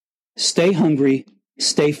Stay hungry,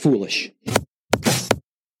 stay foolish.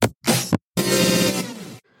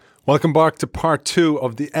 Welcome back to part 2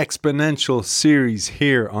 of the Exponential series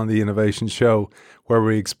here on the Innovation Show, where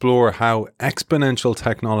we explore how exponential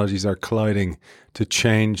technologies are colliding to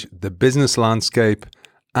change the business landscape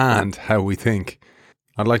and how we think.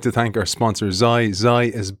 I'd like to thank our sponsor, Zai. Zai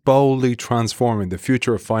is boldly transforming the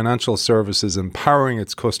future of financial services, empowering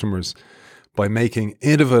its customers by making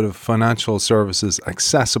innovative financial services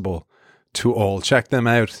accessible to all. Check them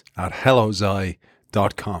out at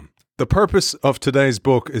hellozai.com. The purpose of today's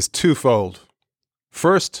book is twofold.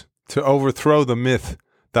 First, to overthrow the myth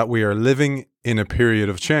that we are living in a period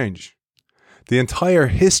of change. The entire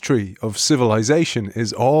history of civilization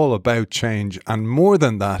is all about change, and more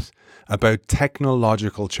than that, about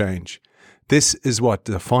technological change. This is what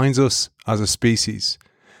defines us as a species.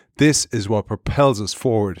 This is what propels us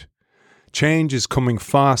forward. Change is coming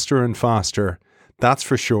faster and faster, that's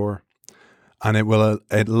for sure. And it will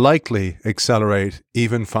likely accelerate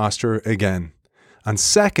even faster again. And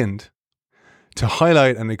second, to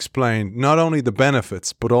highlight and explain not only the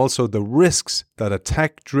benefits, but also the risks that a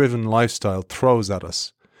tech-driven lifestyle throws at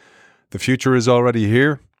us. The future is already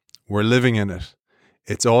here. We're living in it.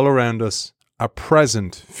 It's all around us, a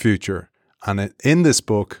present future. And in this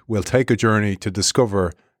book, we'll take a journey to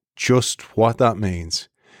discover just what that means.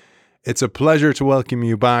 It's a pleasure to welcome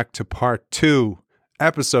you back to part 2,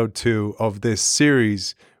 episode 2 of this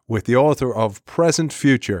series with the author of Present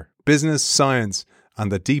Future, Business, Science,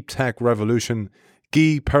 and the Deep Tech Revolution,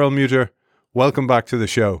 Guy Perelmuter. Welcome back to the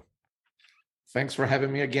show. Thanks for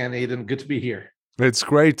having me again, Aidan. Good to be here. It's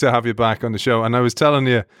great to have you back on the show. And I was telling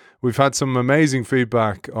you, we've had some amazing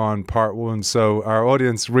feedback on part 1, so our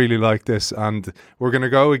audience really liked this, and we're going to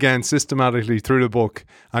go again systematically through the book.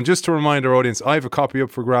 And just to remind our audience, I have a copy up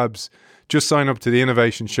for grabs. Just sign up to the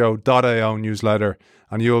innovationshow.io newsletter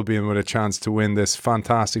and you'll be in with a chance to win this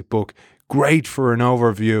fantastic book. Great for an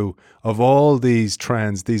overview of all these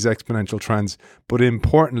trends, these exponential trends, but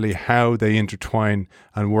importantly, how they intertwine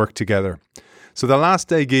and work together. So the last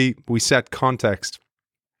day, Guy, we set context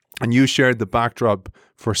and you shared the backdrop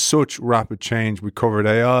for such rapid change. We covered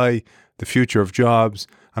AI, the future of jobs,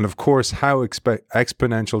 and of course, how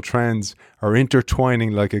exponential trends are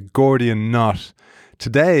intertwining like a Gordian knot.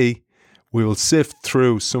 Today, we will sift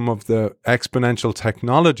through some of the exponential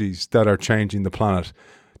technologies that are changing the planet.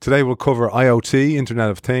 Today we'll cover IoT, Internet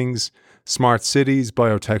of Things, smart cities,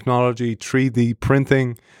 biotechnology, 3D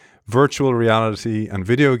printing, virtual reality and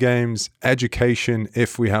video games, education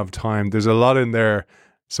if we have time. There's a lot in there,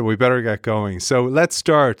 so we better get going. So let's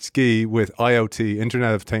start, Guy, with IoT,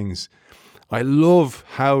 Internet of Things. I love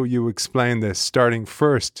how you explain this, starting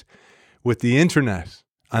first with the internet.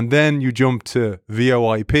 And then you jump to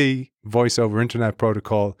VoIP, Voice over Internet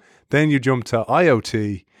Protocol. Then you jump to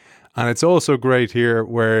IoT. And it's also great here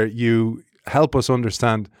where you help us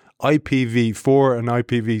understand IPv4 and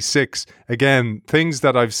IPv6. Again, things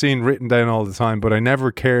that I've seen written down all the time, but I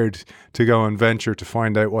never cared to go and venture to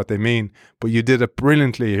find out what they mean. But you did it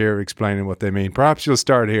brilliantly here explaining what they mean. Perhaps you'll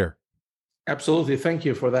start here. Absolutely. Thank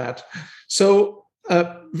you for that. So,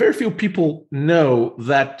 very few people know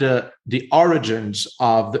that the origins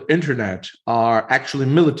of the internet are actually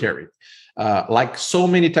military. Like so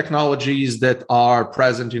many technologies that are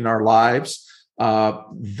present in our lives,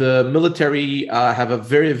 the military have a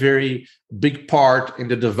very, very big part in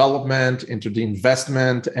the development, into the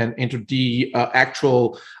investment, and into the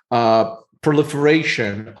actual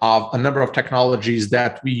proliferation of a number of technologies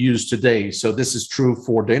that we use today. So this is true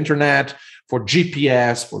for the internet, for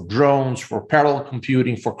GPS, for drones, for parallel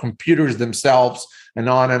computing, for computers themselves, and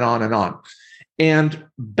on and on and on. And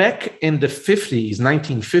back in the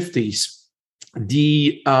 1950s,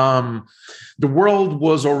 the world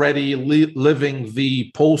was already living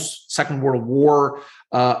the post-Second World War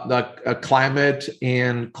climate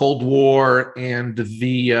and Cold War, and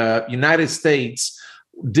the United States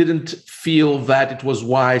didn't feel that it was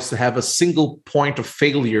wise to have a single point of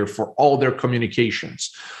failure for all their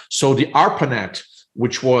communications. So the ARPANET,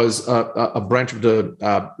 which was a branch of the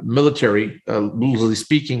military, loosely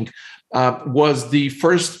speaking, was the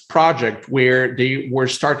first project where they were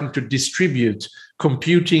starting to distribute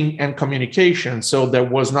computing and communication. So there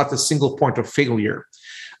was not a single point of failure.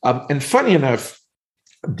 And funny enough,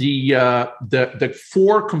 the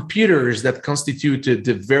 4 computers that constituted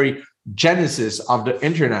the very genesis of the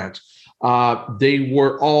internet, they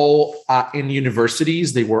were all in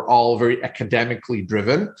universities. They were all very academically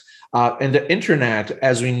driven. And the internet,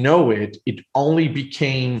 as we know it, it only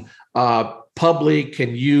became public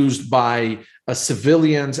and used by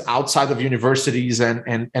civilians outside of universities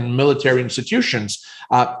and military institutions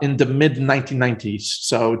in the mid 1990s.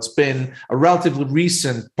 So it's been a relatively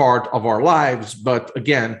recent part of our lives, but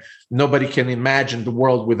again, nobody can imagine the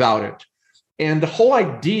world without it. And the whole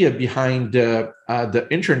idea behind the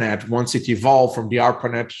internet, once it evolved from the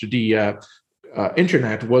ARPANET to the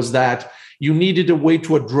internet, was that you needed a way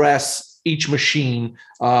to address each machine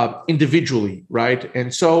individually, right?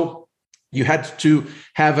 And so you had to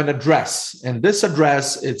have an address. And this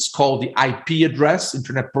address, it's called the IP address,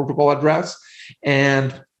 Internet Protocol address.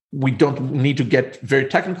 And we don't need to get very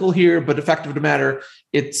technical here, but the fact of the matter,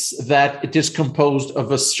 it's that it is composed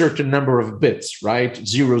of a certain number of bits, right?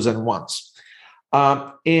 Zeros and ones.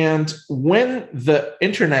 And when the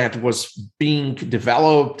internet was being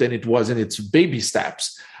developed and it was in its baby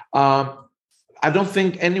steps, I don't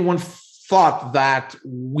think anyone thought that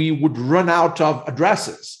we would run out of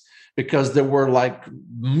addresses, because there were like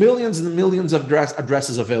millions and millions of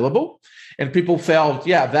addresses available. And people felt,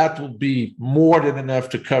 yeah, that will be more than enough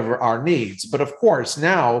to cover our needs. But of course,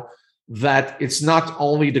 now that it's not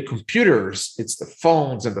only the computers, it's the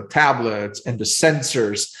phones and the tablets and the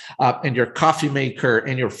sensors and your coffee maker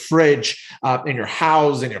and your fridge and your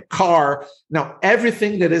house and your car. Now,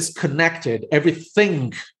 everything that is connected,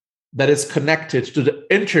 everything that is connected to the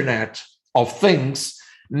Internet of Things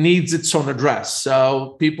needs its own address.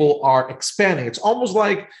 So people are expanding. It's almost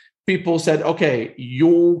like people said, okay,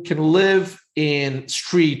 you can live in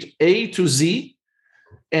street A to Z,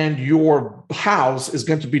 and your house is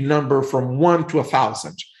going to be numbered from 1 to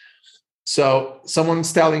 1,000. So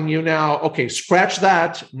someone's telling you now, okay, scratch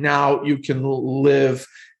that. Now you can live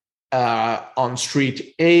on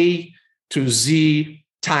street A to Z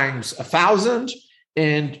times 1,000,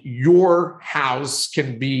 and your house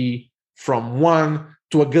can be from 1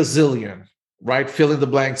 to a gazillion, right? Fill in the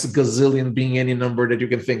blanks, a gazillion being any number that you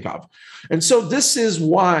can think of. And so this is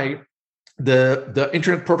why the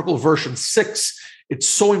Internet Protocol version 6, it's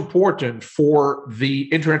so important for the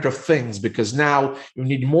Internet of Things, because now you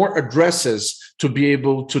need more addresses to be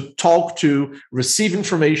able to talk to, receive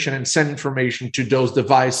information, and send information to those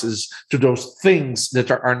devices, to those things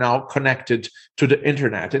that are now connected to the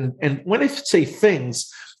Internet. And when I say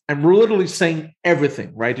things, I'm literally saying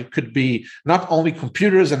everything, right? It could be not only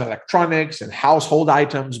computers and electronics and household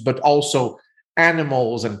items, but also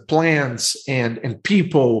animals and plants and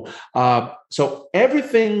people. So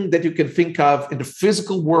everything that you can think of in the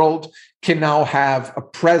physical world can now have a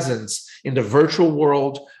presence in the virtual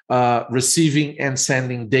world, receiving and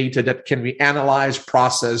sending data that can be analyzed,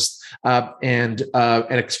 processed, and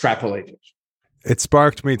extrapolated. It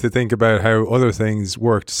sparked me to think about how other things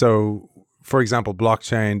worked. So, for example,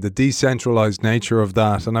 blockchain, the decentralized nature of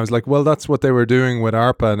that. And I was like, well, that's what they were doing with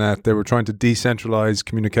ARPANET. They were trying to decentralize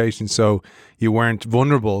communication so you weren't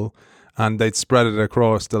vulnerable, and they'd spread it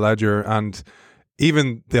across the ledger. And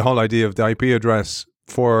even the whole idea of the IP address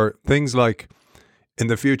for things like in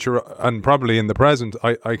the future and probably in the present,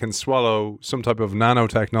 I can swallow some type of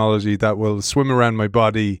nanotechnology that will swim around my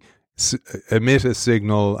body, emit a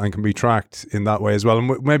signal, and can be tracked in that way as well.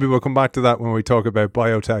 And maybe we'll come back to that when we talk about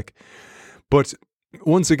biotech. But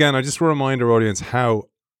once again, I just want to remind our audience how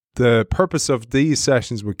the purpose of these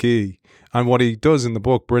sessions with Guy and what he does in the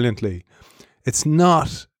book brilliantly, it's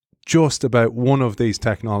not just about one of these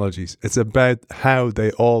technologies. It's about how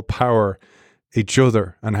they all power each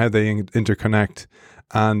other and how they interconnect.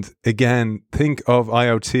 And again, think of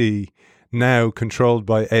IoT now controlled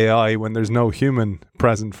by AI when there's no human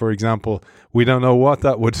present, for example. We don't know what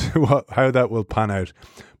that would, how that will pan out.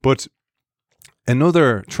 But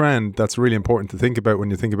another trend that's really important to think about when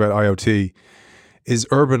you think about IoT is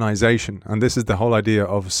urbanization. And this is the whole idea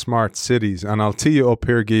of smart cities. And I'll tee you up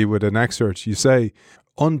here, Guy, with an excerpt. You say,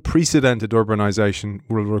 unprecedented urbanization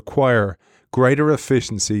will require greater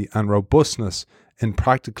efficiency and robustness in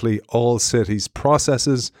practically all cities'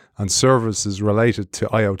 processes and services related to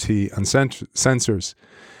IoT and sensors,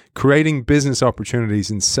 creating business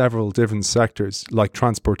opportunities in several different sectors like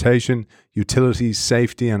transportation, utilities,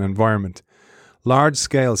 safety, and environment.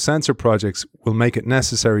 Large-scale sensor projects will make it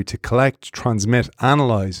necessary to collect, transmit,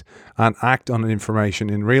 analyze, and act on information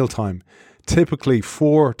in real time. Typically,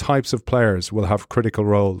 4 types of players will have critical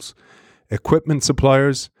roles: equipment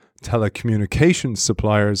suppliers, telecommunications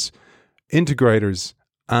suppliers, integrators,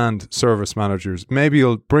 and service managers. Maybe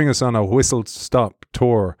you'll bring us on a whistle-stop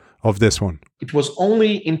tour of this one. It was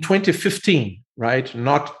only in 2015, right,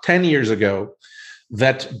 not 10 years ago,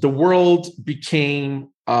 that the world became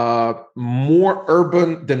more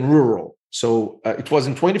urban than rural. So it was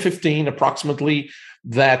in 2015 approximately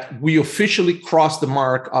that we officially crossed the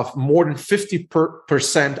mark of more than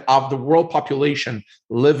 50% of the world population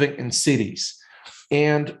living in cities.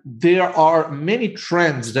 And there are many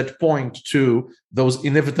trends that point to those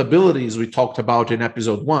inevitabilities we talked about in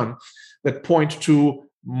episode 1 that point to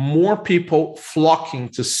more people flocking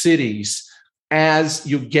to cities as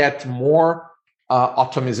you get more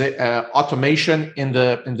automation in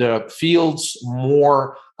the fields.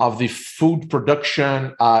 More of the food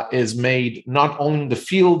production is made not only in the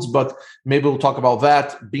fields, but maybe we'll talk about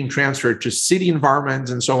that being transferred to city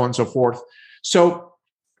environments and so on and so forth. So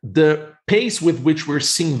the pace with which we're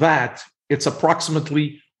seeing that, it's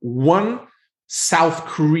approximately one South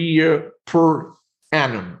Korea per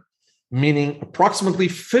annum, meaning approximately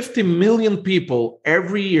 50 million people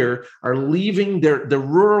every year are leaving the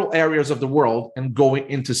rural areas of the world and going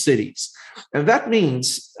into cities. And that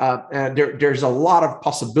means there's a lot of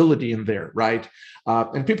possibility in there, right?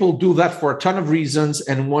 And people do that for a ton of reasons.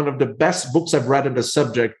 And one of the best books I've read on the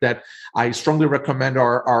subject that I strongly recommend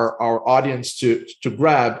our audience to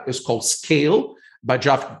grab is called Scale by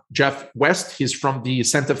Jeff West. He's from the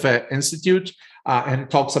Santa Fe Institute. And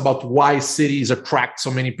talks about why cities attract so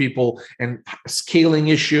many people and scaling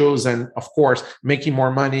issues and, of course, making more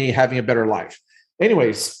money, having a better life.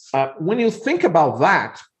 Anyways, when you think about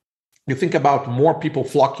that, you think about more people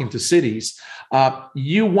flocking to cities,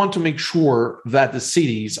 you want to make sure that the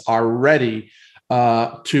cities are ready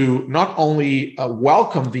to not only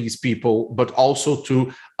welcome these people, but also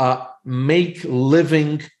to make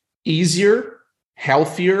living easier,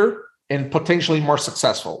 healthier, and potentially more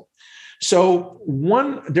successful. So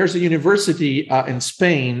there's a university in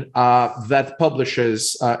Spain that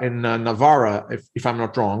publishes in Navarra, if I'm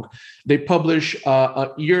not wrong, they publish a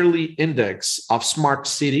yearly index of smart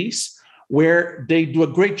cities where they do a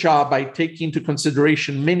great job by taking into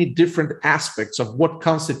consideration many different aspects of what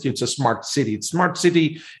constitutes a smart city. Smart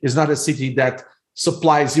city is not a city that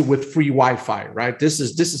supplies you with free Wi-Fi, right? This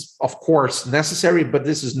is of course necessary, but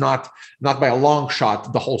this is not by a long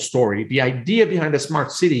shot the whole story. The idea behind a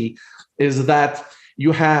smart city is that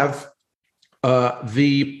you have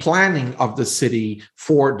the planning of the city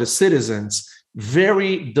for the citizens,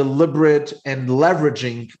 very deliberate and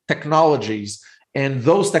leveraging technologies. And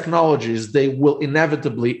those technologies, they will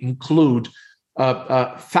inevitably include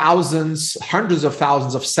thousands, hundreds of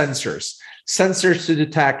thousands of sensors to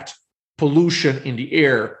detect pollution in the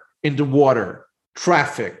air, in the water,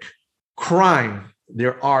 traffic, crime.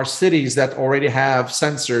 There are cities that already have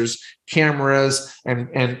sensors, cameras,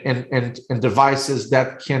 and devices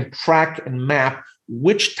that can track and map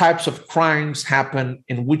which types of crimes happen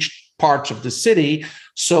in which parts of the city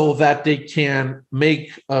so that they can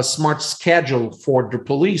make a smart schedule for the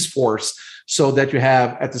police force so that you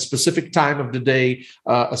have at the specific time of the day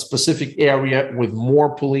a specific area with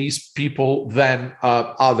more police people than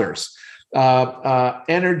others.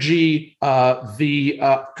 Energy,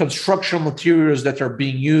 the construction materials that are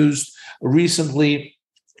being used recently.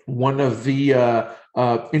 One of the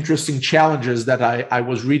interesting challenges that I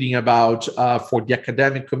was reading about for the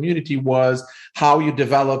academic community was how you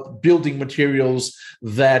develop building materials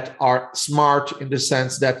that are smart in the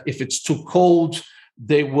sense that if it's too cold,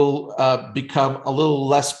 they will become a little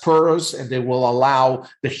less porous and they will allow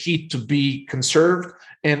the heat to be conserved.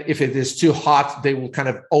 And if it is too hot, they will kind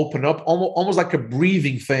of open up almost like a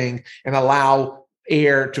breathing thing and allow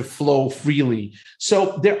air to flow freely.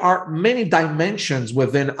 So there are many dimensions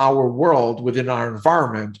within our world, within our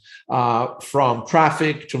environment, from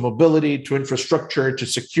traffic to mobility to infrastructure to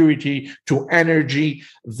security to energy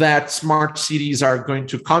that smart cities are going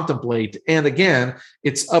to contemplate. And again,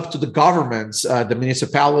 it's up to the governments, the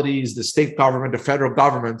municipalities, the state government, the federal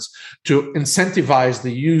governments to incentivize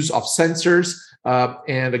the use of sensors.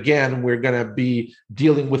 And again, we're going to be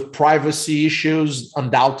dealing with privacy issues.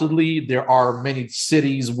 Undoubtedly, there are many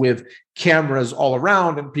cities with cameras all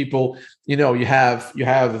around, and people, you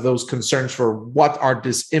have those concerns for what are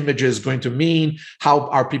these images going to mean? How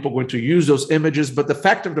are people going to use those images? But the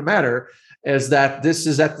fact of the matter is that this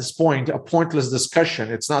is at this point a pointless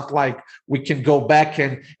discussion. It's not like we can go back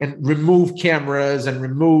and remove cameras and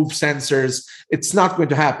remove sensors. It's not going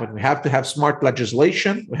to happen. We have to have smart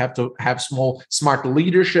legislation. We have to have smart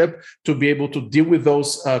leadership to be able to deal with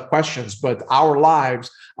those questions. But our lives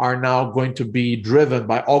are now going to be driven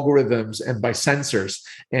by algorithms and by sensors.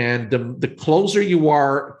 And the closer you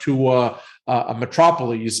are to a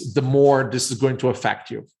metropolis, the more this is going to affect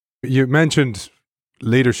you. You mentioned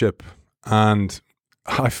leadership. And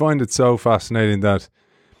I find it so fascinating that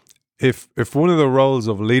if one of the roles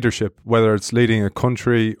of leadership, whether it's leading a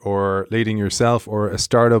country or leading yourself or a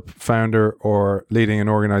startup founder or leading an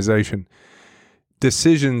organization,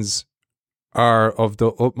 decisions are of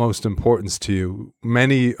the utmost importance to you.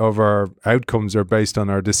 Many of our outcomes are based on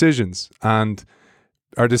our decisions. And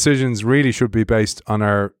our decisions really should be based on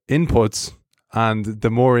our inputs, and the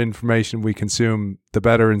more information we consume, the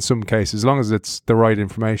better in some cases, as long as it's the right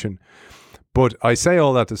information. But I say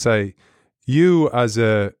all that to say, you as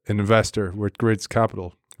an investor with Grids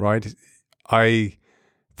Capital, right? I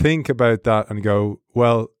think about that and go,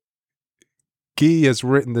 well, Guy has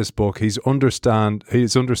written this book. He's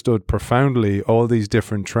understood profoundly all these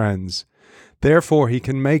different trends. Therefore, he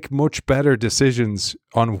can make much better decisions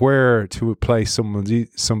on where to place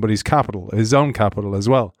somebody's capital, his own capital as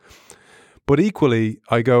well. But equally,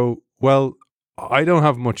 I go, well, I don't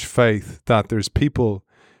have much faith that there's people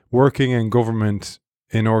working in government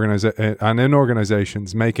and in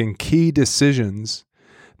organizations making key decisions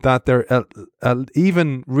that they're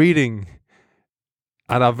even reading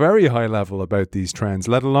at a very high level about these trends,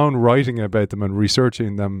 let alone writing about them and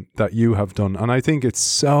researching them, that you have done. And I think it's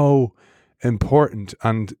so important,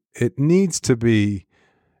 and it needs to be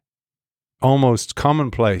almost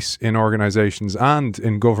commonplace in organizations and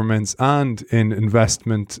in governments and in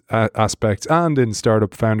investment aspects and in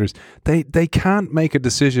startup founders. They can't make a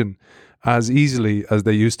decision as easily as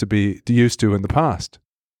they used to in the past.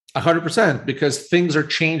 100%, because things are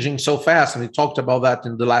changing so fast. And we talked about that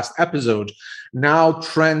in the last episode. Now,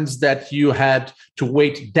 trends that you had to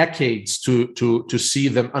wait decades to see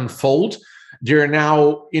them unfold, they're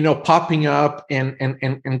now, popping up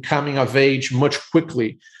and coming of age much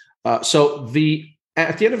quickly. So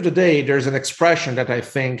at the end of the day, there's an expression that I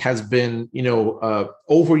think has been,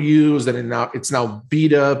 overused, and it's now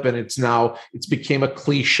beat up, and it's became a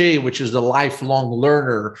cliche, which is the lifelong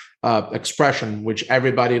learner expression, which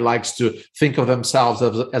everybody likes to think of themselves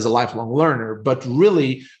as a lifelong learner. But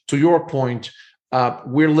really, to your point,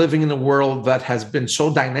 we're living in a world that has been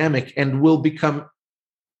so dynamic and will become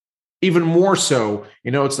even more so.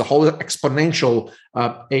 It's the whole exponential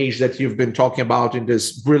age that you've been talking about in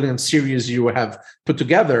this brilliant series you have put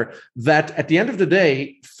together, that at the end of the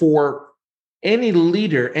day, for any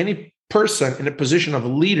leader, any person in a position of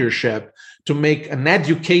leadership to make an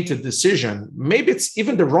educated decision, maybe it's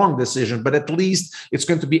even the wrong decision, but at least it's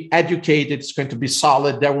going to be educated, it's going to be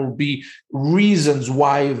solid, there will be reasons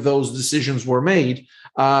why those decisions were made.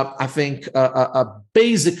 I think a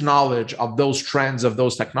basic knowledge of those trends, of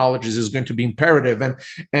those technologies, is going to be imperative.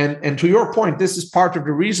 And to your point, this is part of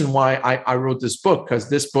the reason why I wrote this book, because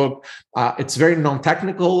this book, it's very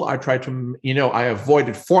non-technical. I try to, I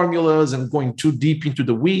avoided formulas and going too deep into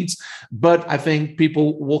the weeds, but I think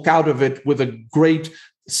people walk out of it with a great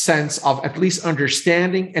sense of at least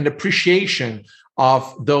understanding and appreciation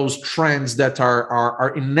of those trends that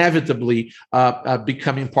are inevitably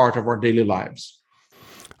becoming part of our daily lives.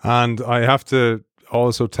 And I have to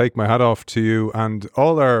also take my hat off to you and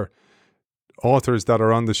all our authors that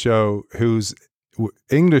are on the show whose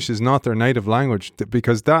English is not their native language,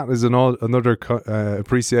 because that is another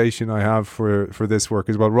appreciation I have for this work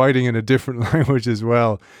as well, writing in a different language as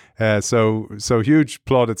well. So huge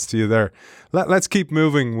plaudits to you there. Let's keep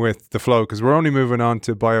moving with the flow, because we're only moving on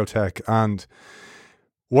to biotech. And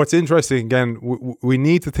what's interesting, again, we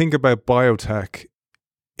need to think about biotech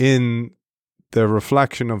in the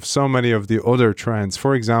reflection of so many of the other trends.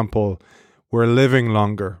 For example, we're living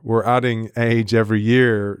longer. We're adding age every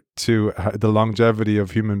year to the longevity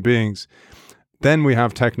of human beings. Then we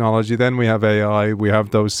have technology. Then we have AI. We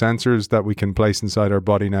have those sensors that we can place inside our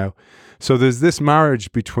body now. So there's this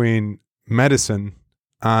marriage between medicine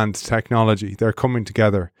and technology. They're coming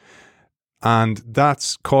together. And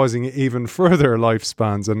that's causing even further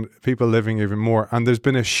lifespans and people living even more. And there's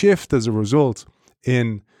been a shift as a result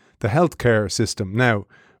in the healthcare system. Now,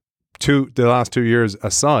 the last 2 years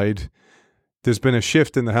aside, there's been a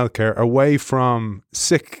shift in the healthcare away from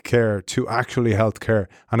sick care to actually healthcare,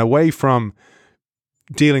 and away from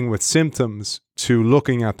dealing with symptoms to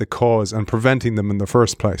looking at the cause and preventing them in the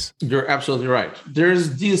first place. You're absolutely right.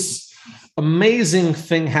 There's this amazing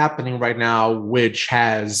thing happening right now, which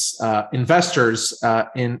has investors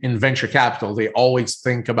in venture capital. They always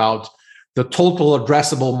think about the total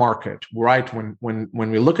addressable market, right? When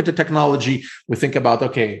we look at the technology, we think about,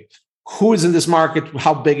 okay, who is in this market?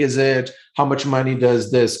 How big is it? How much money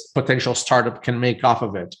does this potential startup can make off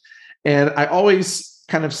of it? And I always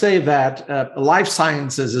kind of say that life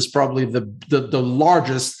sciences is probably the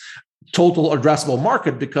largest total addressable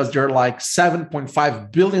market, because there are like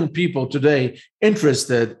 7.5 billion people today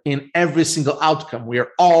interested in every single outcome. We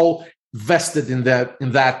are all vested in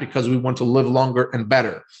that because we want to live longer and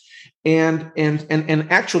better. And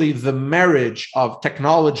actually, the marriage of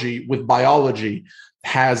technology with biology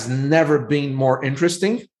has never been more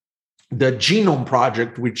interesting. The Genome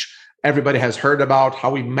Project, which everybody has heard about, how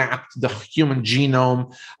we mapped the human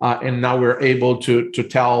genome, and now we're able to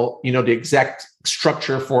tell, the exact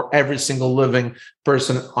structure for every single living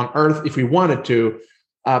person on Earth if we wanted to.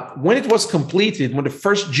 When it was completed, when the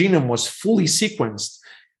first genome was fully sequenced,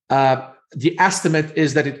 the estimate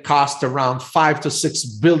is that it cost around $5 to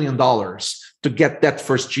 $6 billion to get that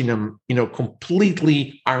first genome,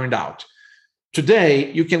 completely ironed out.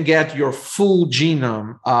 Today, you can get your full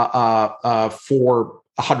genome for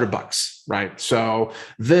 $100, right? So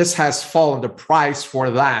this has fallen. The price for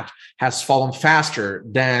that has fallen faster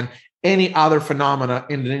than any other phenomena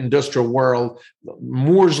in the industrial world.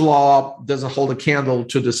 Moore's law doesn't hold a candle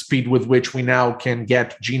to the speed with which we now can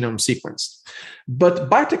get genome sequenced. But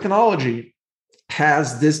biotechnology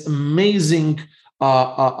has this amazing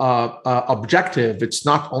objective. It's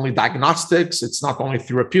not only diagnostics, it's not only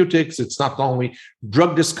therapeutics, it's not only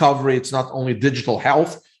drug discovery, it's not only digital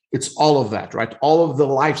health, it's all of that, right? All of the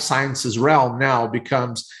life sciences realm now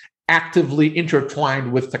becomes actively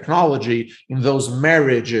intertwined with technology in those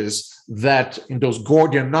marriages, that in those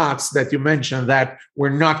Gordian knots that you mentioned, that we're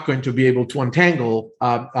not going to be able to untangle,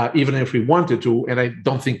 even if we wanted to, and I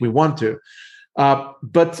don't think we want to.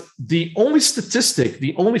 But the only statistic,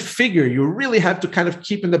 the only figure you really have to kind of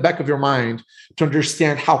keep in the back of your mind to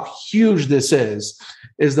understand how huge this is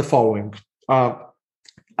the following.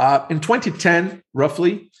 In 2010,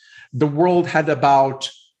 roughly, the world had about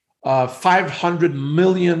 500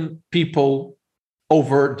 million people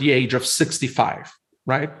over the age of 65,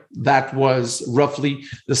 right? That was roughly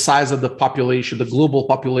the size of the population, the global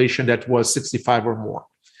population that was 65 or more.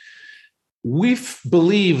 We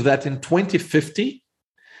believe that in 2050,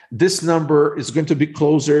 this number is going to be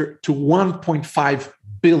closer to 1.5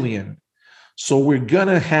 billion. So we're going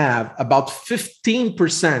to have about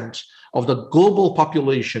 15% of the global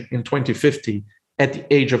population in 2050 at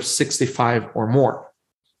the age of 65 or more.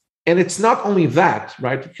 And it's not only that,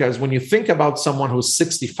 right? Because when you think about someone who's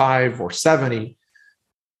 65 or 70,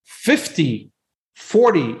 50,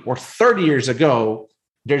 40, or 30 years ago,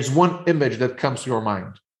 there's one image that comes to your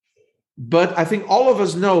mind. But I think all of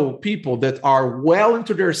us know people that are well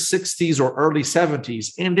into their 60s or early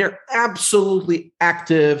 70s, and they're absolutely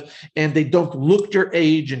active, and they don't look their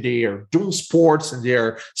age, and they are doing sports, and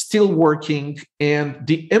they're still working. And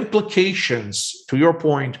the implications, to your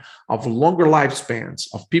point, of longer lifespans,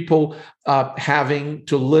 of people having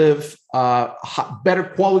to live better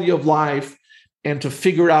quality of life, and to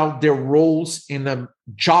figure out their roles in a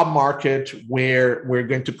job market where we're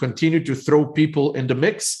going to continue to throw people in the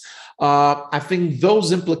mix. I think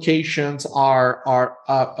those implications are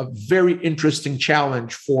a very interesting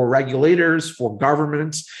challenge for regulators, for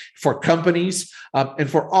governments, for companies, and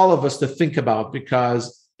for all of us to think about,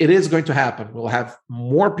 because it is going to happen. We'll have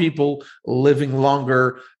more people living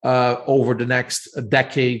longer over the next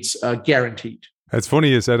decades, guaranteed. It's funny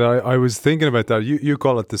you said, I was thinking about that. You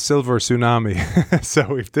call it the silver tsunami.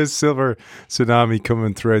 So if this silver tsunami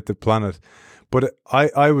coming throughout the planet. But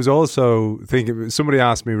I was also thinking, somebody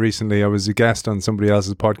asked me recently, I was a guest on somebody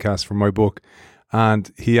else's podcast for my book, and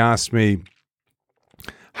he asked me,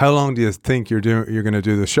 how long do you think you're going to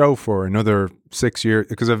do the show for? Another 6 years?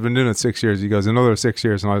 Because I've been doing it 6 years. He goes, another 6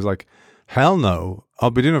 years. And I was like, hell no,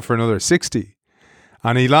 I'll be doing it for another 60.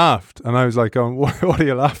 And he laughed. And I was like, what are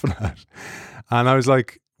you laughing at? And I was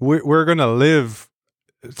like, we're going to live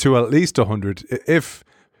to at least 100. If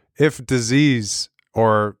disease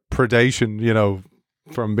or predation,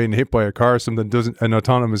 from being hit by a car or something, an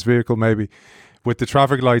autonomous vehicle maybe, with the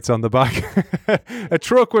traffic lights on the back, a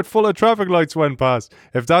truck with full of traffic lights went past,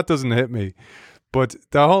 if that doesn't hit me. But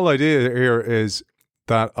the whole idea here is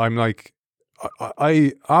that I'm like,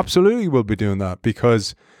 I absolutely will be doing that,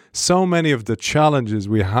 because so many of the challenges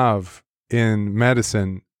we have in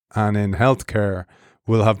medicine and in healthcare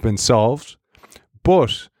will have been solved.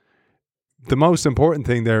 But the most important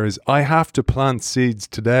thing there is I have to plant seeds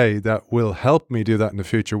today that will help me do that in the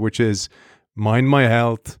future, which is mind my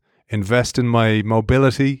health, invest in my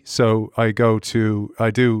mobility. So I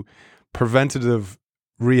do preventative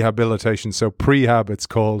rehabilitation. So prehab, it's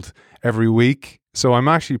called, every week. So I'm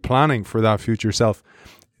actually planning for that future self.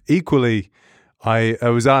 Equally, I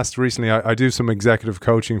was asked recently, I do some executive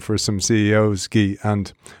coaching for some CEOs, Guy,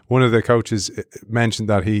 and one of the coaches mentioned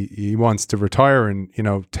that he wants to retire in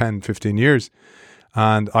 10, 15 years.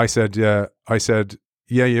 And I said, yeah,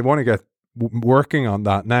 you want to get working on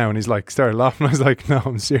that now. And he's like, started laughing. I was like, no,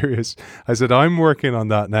 I'm serious. I said, I'm working on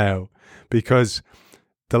that now, because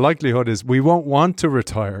the likelihood is we won't want to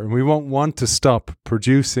retire and we won't want to stop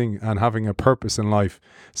producing and having a purpose in life.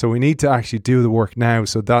 So we need to actually do the work now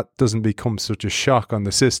so that doesn't become such a shock on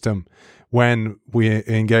the system when we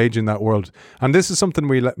engage in that world. And this is something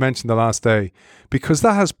we mentioned the last day, because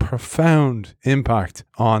that has profound impact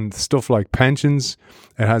on stuff like pensions.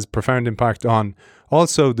 It has profound impact on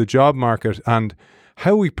also the job market and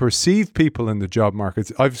how we perceive people in the job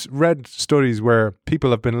market. I've read studies where people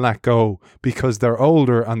have been let go because they're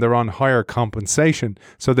older and they're on higher compensation.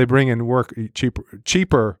 So they bring in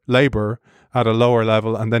cheaper labor at a lower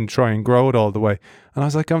level and then try and grow it all the way. And I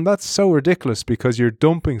was like, that's so ridiculous, because you're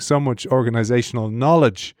dumping so much organizational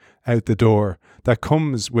knowledge out the door that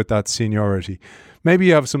comes with that seniority. Maybe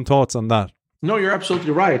you have some thoughts on that. No, you're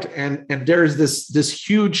absolutely right. And there's this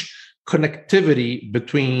huge connectivity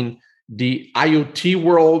between the IoT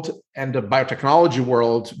world and the biotechnology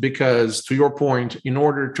world, because to your point, in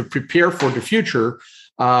order to prepare for the future,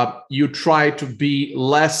 you try to be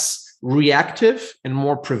less reactive and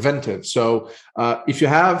more preventive. So if you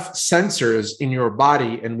have sensors in your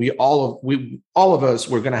body, and all of us,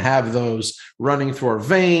 we're going to have those running through our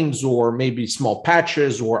veins, or maybe small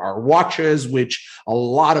patches, or our watches, which a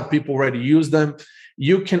lot of people already use them,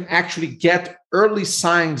 you can actually get early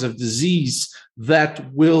signs of disease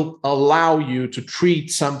that will allow you to treat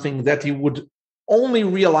something that you would only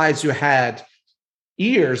realize you had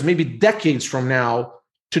years, maybe decades from now,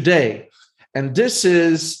 today. And this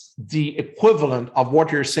is the equivalent of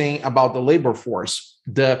what you're saying about the labor force.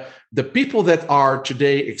 The people that are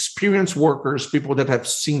today experienced workers, people that have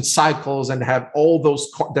seen cycles and have all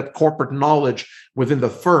that corporate knowledge within the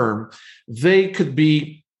firm, they could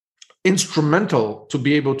be instrumental to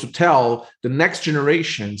be able to tell the next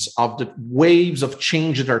generations of the waves of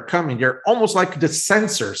change that are coming. They're almost like the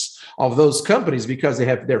sensors of those companies, because they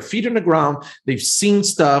have their feet on the ground. They've seen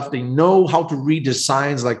stuff. They know how to read the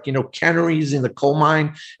signs, like, canaries in the coal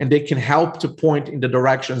mine, and they can help to point in the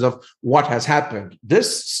directions of what has happened.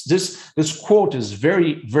 This quote is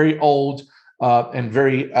very, very old and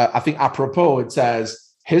very, I think, apropos. It says,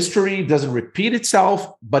 history doesn't repeat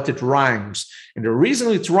itself, but it rhymes. And the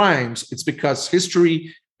reason it rhymes, it's because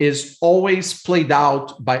history is always played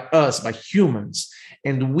out by us, by humans.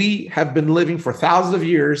 And we have been living for thousands of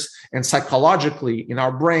years, and psychologically in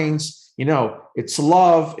our brains, it's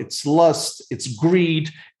love, it's lust, it's greed,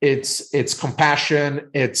 it's compassion,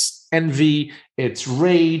 it's envy, it's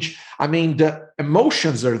rage. I mean, the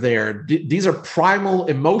emotions are there. These are primal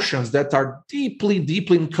emotions that are deeply,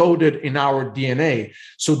 deeply encoded in our DNA.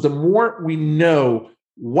 So the more we know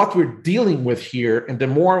what we're dealing with here, and the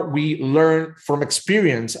more we learn from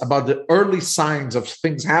experience about the early signs of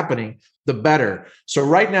things happening, the better. So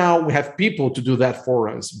right now we have people to do that for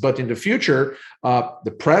us. But in the future,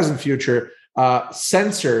 the present future,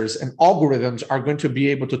 sensors and algorithms are going to be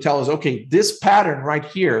able to tell us, okay, this pattern right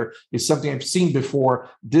here is something I've seen before.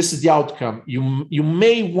 This is the outcome. You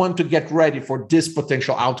may want to get ready for this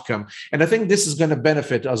potential outcome. And I think this is going to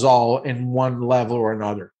benefit us all in one level or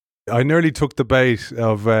another. I nearly took the bait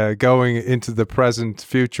of going into the present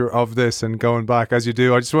future of this and going back as you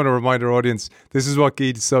do. I just want to remind our audience, this is what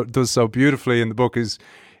Guy does so beautifully in the book. Is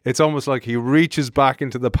it's almost like he reaches back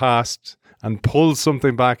into the past and pulls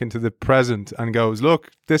something back into the present and goes,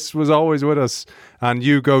 look, this was always with us. And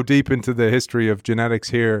you go deep into the history of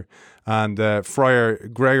genetics here. And Friar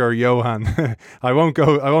Gregor Johann, I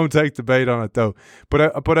won't take the bait on it though.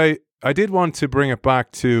 But I did want to bring it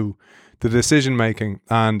back to the decision making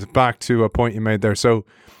and back to a point you made there. So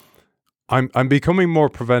I'm becoming more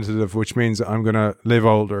preventative, which means I'm going to live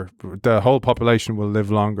older. The whole population will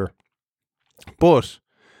live longer. But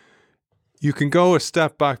you can go a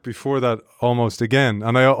step back before that almost again.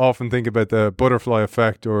 And I often think about the butterfly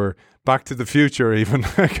effect, or Back to the Future even.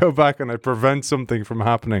 I go back and I prevent something from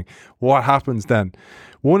happening. What happens then?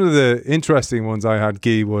 One of the interesting ones I had,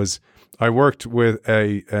 Guy, was I worked with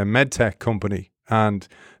a medtech company. And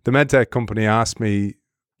the medtech company asked me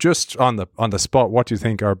just on the spot, what do you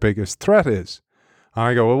think our biggest threat is? And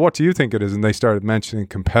I go, well, what do you think it is? And they started mentioning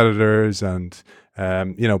competitors and,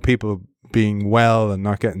 people being well and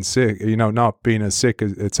not getting sick, not being as sick,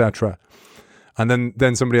 etc. And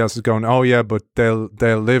then somebody else is going, oh yeah, but they'll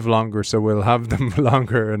live longer, so we'll have them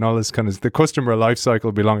longer, and all this kind of, the customer life cycle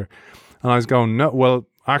will be longer. And I was going, no, well,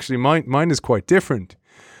 actually mine is quite different.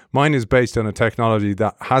 Mine is based on a technology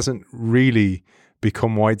that hasn't really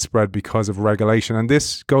become widespread because of regulation. And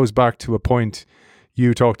this goes back to a point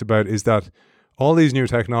you talked about, is that all these new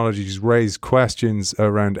technologies raise questions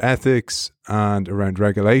around ethics and around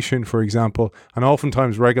regulation, for example. And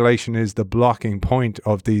oftentimes regulation is the blocking point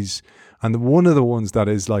of these. And one of the ones that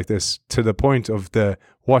is like this, to the point of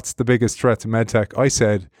what's the biggest threat to medtech? I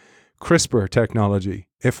said CRISPR technology.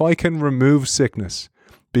 If I can remove sickness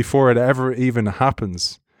before it ever even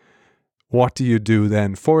happens, what do you do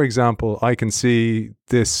then? For example, I can see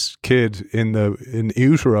this kid in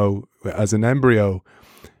utero as an embryo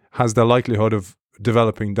has the likelihood of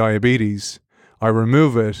developing diabetes. I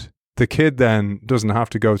remove it. The kid then doesn't have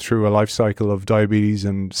to go through a life cycle of diabetes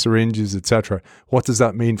and syringes, etc. What does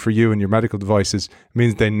that mean for you and your medical devices? It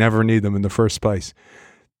means they never need them in the first place.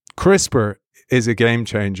 CRISPR is a game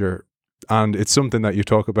changer, and it's something that you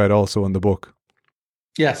talk about also in the book.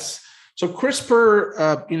 Yes. So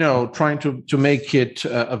CRISPR, trying to make it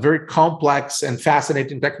a very complex and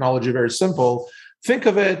fascinating technology, very simple. Think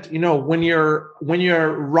of it, when you're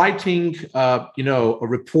writing, a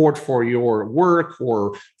report for your work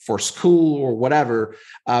or for school or whatever,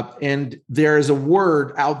 and there is a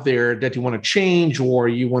word out there that you want to change, or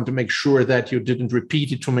you want to make sure that you didn't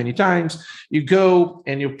repeat it too many times, you go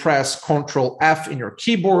and you press Control F in your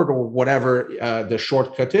keyboard or whatever the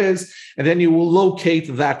shortcut is, and then you will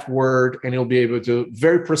locate that word, and you'll be able to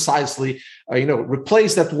very precisely,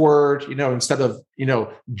 replace that word. Instead of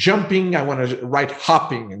jumping, I want to write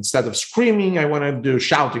hopping. Instead of screaming, I want to do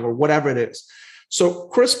shouting, or whatever it is. So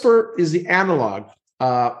CRISPR is the analog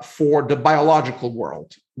for the biological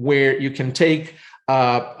world, where you can take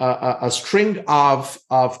a string of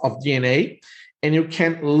DNA, and you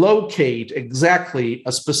can locate exactly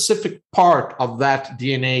a specific part of that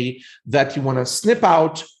DNA that you want to snip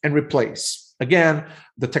out and replace. Again,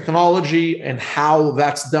 the technology and how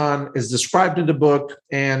that's done is described in the book,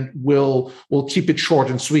 and we'll keep it short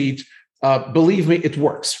and sweet. Believe me, it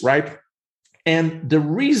works, right? And the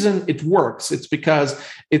reason it works, it's because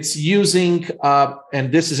it's using,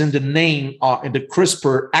 and this is in the name, in the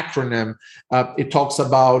CRISPR acronym, it talks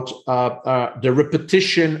about the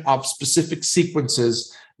repetition of specific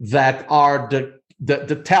sequences that are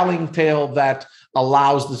the telling tale that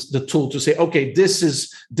allows the tool to say, okay, this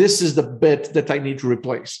is the bit that I need to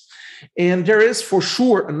replace. And there is for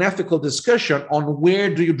sure an ethical discussion on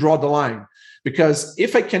where do you draw the line? Because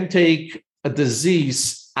if I can take a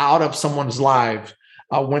disease out of someone's life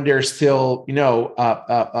when they're still,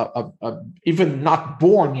 even not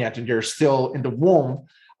born yet, and they're still in the womb,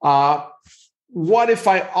 what if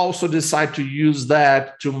I also decide to use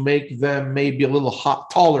that to make them maybe a little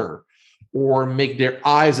taller, or make their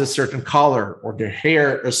eyes a certain color, or their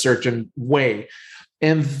hair a certain way?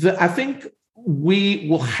 And I think we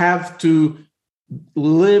will have to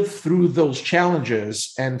live through those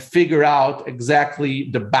challenges and figure out exactly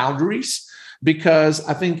the boundaries, because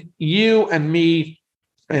I think you and me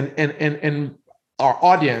and our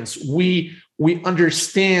audience, we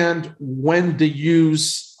understand when the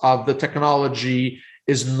use of the technology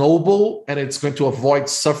is noble and it's going to avoid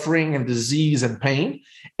suffering and disease and pain,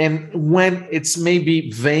 and when it's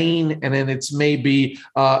maybe vain and then it's maybe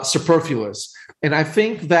superfluous. And I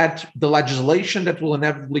think that the legislation that will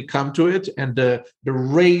inevitably come to it, and the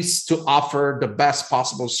race to offer the best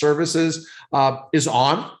possible services is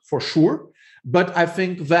on, for sure. But I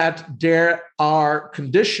think that there are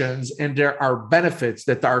conditions and there are benefits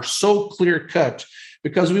that are so clear-cut,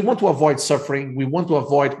 because we want to avoid suffering. We want to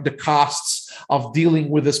avoid the costs of dealing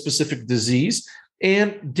with a specific disease.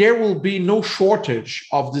 And there will be no shortage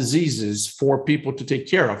of diseases for people to take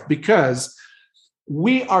care of, because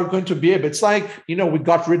we are going to be able, it's like, we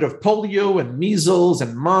got rid of polio and measles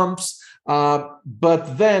and mumps,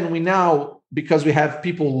 but then we now, because we have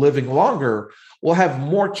people living longer, we'll have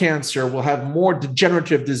more cancer, we'll have more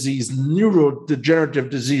degenerative disease, neurodegenerative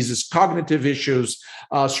diseases, cognitive issues,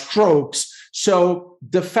 strokes. So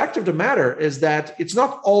the fact of the matter is that it's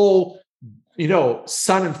not all,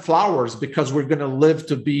 sun and flowers, because we're going to live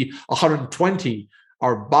to be 120.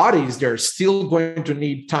 Our bodies, they're still going to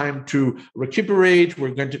need time to recuperate.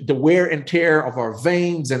 The wear and tear of our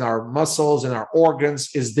veins and our muscles and our organs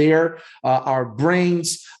is there. Our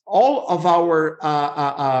brains, all of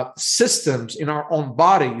our systems in our own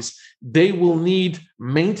bodies, they will need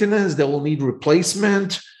maintenance. They will need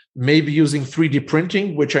replacement, maybe using 3D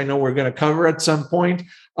printing, which I know we're going to cover at some point.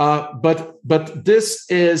 But this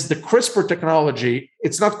is the CRISPR technology.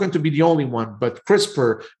 It's not going to be the only one, but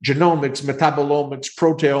CRISPR, genomics, metabolomics,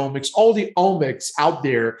 proteomics, all the omics out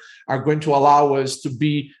there are going to allow us to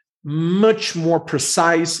be much more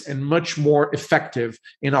precise and much more effective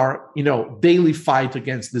in our, daily fight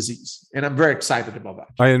against disease. And I'm very excited about that.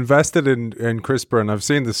 I invested in CRISPR, and I've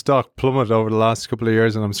seen the stock plummet over the last couple of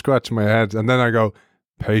years, and I'm scratching my head. And then I go,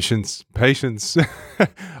 Patience.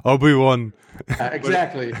 Obi-Wan.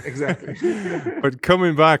 Exactly. But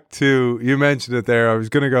coming back to, you mentioned it there, I was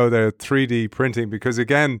going to go there, 3D printing, because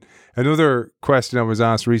again, another question I was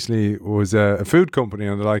asked recently was a food company,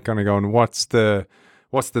 and they're like kind of going, what's the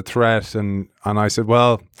threat? And I said,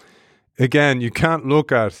 well, again, you can't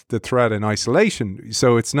look at the threat in isolation.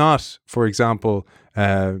 So it's not, for example,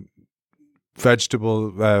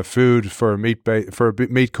 vegetable food for a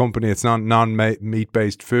meat company. It's not non-meat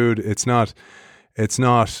based food. It's not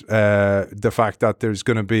the fact that there's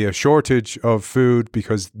going to be a shortage of food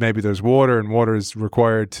because maybe there's water and water is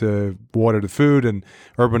required to water the food, and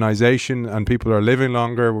urbanization and people are living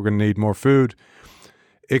longer. We're going to need more food.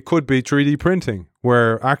 It could be 3D printing,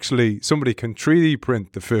 where actually somebody can 3D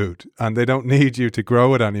print the food and they don't need you to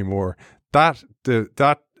grow it anymore. That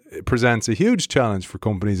presents a huge challenge for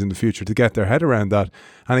companies in the future to get their head around that.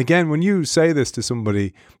 And again, when you say this to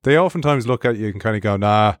somebody, they oftentimes look at you and kind of go,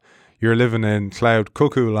 nah, you're living in cloud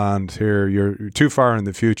cuckoo land here, you're too far in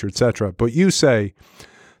the future, etc. But you say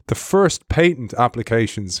the first patent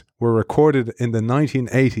applications were recorded in the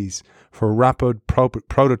 1980s for rapid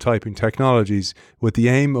prototyping technologies with the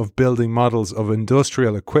aim of building models of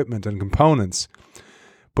industrial equipment and components.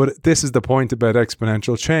 But this is the point about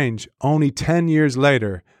exponential change. Only 10 years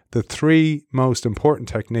later, the three most important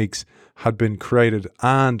techniques had been created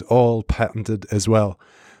and all patented as well.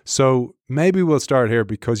 So maybe we'll start here,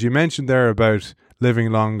 because you mentioned there about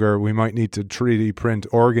living longer. We might need to 3D print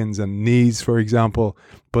organs and knees, for example.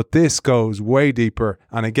 But this goes way deeper.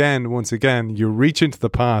 And again, once again, you reach into the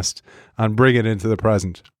past and bring it into the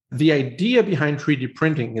present. The idea behind 3D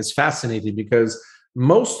printing is fascinating because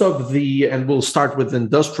most of and we'll start with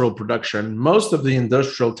industrial production, most of the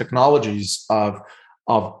industrial technologies of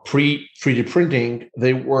pre-3D printing,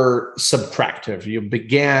 they were subtractive. You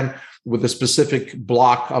began with a specific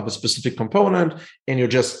block of a specific component, and you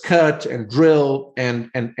just cut and drill and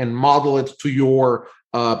model it to your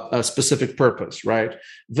a specific purpose, right?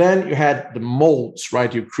 Then you had the molds,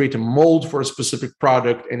 right? You create a mold for a specific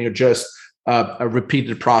product, and you just repeat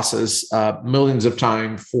the process millions of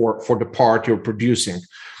times for the part you're producing.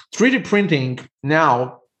 3D printing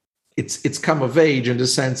now, it's come of age in the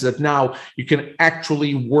sense that now you can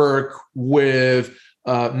actually work with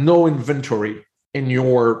no inventory in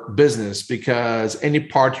your business, because any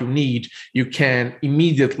part you need, you can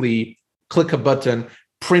immediately click a button,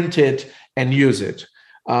 print it, and use it.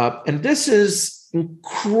 And this is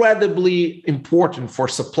incredibly important for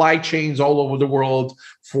supply chains all over the world,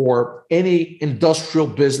 for any industrial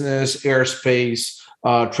business, aerospace,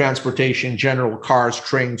 transportation, general, cars,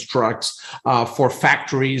 trains, trucks, for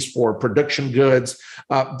factories, for production goods.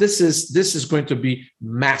 This is going to be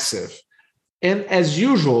massive. And as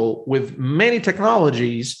usual with many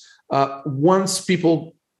technologies, once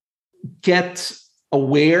people get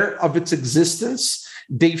aware of its existence,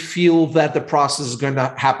 they feel that the process is going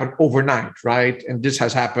to happen overnight, right? And this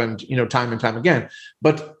has happened, time and time again.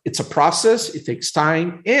 But it's a process, it takes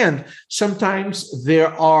time, and sometimes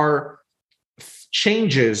there are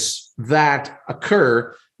changes that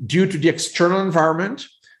occur due to the external environment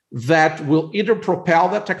that will either propel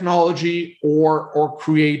that technology or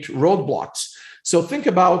create roadblocks. So think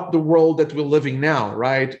about the world that we're living now,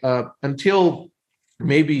 right? Until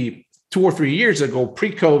maybe 2 or 3 years ago,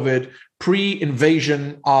 pre-COVID,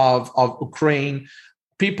 pre-invasion of Ukraine,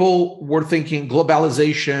 people were thinking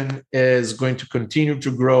globalization is going to continue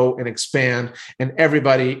to grow and expand, and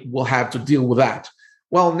everybody will have to deal with that.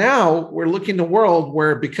 Well, now we're looking at a world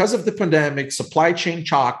where, because of the pandemic, supply chain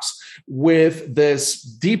shocks, with this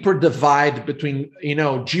deeper divide between,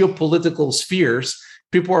 geopolitical spheres,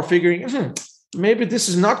 people are figuring, maybe this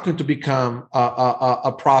is not going to become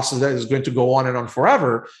a process that is going to go on and on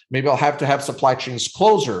forever. Maybe I'll have to have supply chains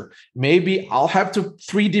closer. Maybe I'll have to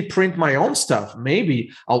 3D print my own stuff.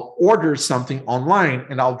 Maybe I'll order something online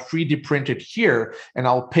and I'll 3D print it here, and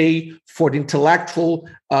I'll pay for the intellectual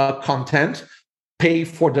content, pay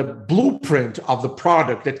for the blueprint of the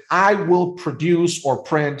product that I will produce or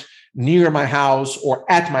print near my house or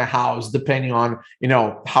at my house, depending on,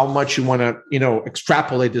 how much you want to,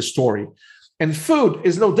 extrapolate the story. And food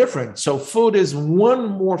is no different. So food is one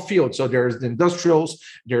more field. So there's the industrials,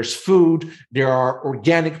 there's food, there are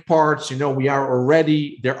organic parts. There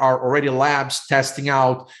are already labs testing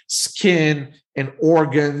out skin and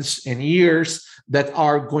organs and ears that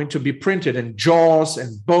are going to be printed, and jaws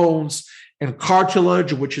and bones and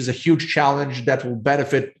cartilage, which is a huge challenge that will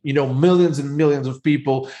benefit, millions and millions of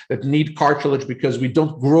people that need cartilage, because we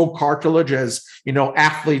don't grow cartilage, as,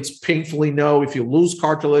 athletes painfully know. If you lose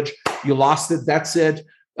cartilage, you lost it, that's it.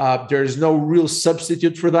 There's no real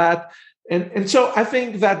substitute for that. And so I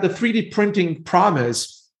think that the 3D printing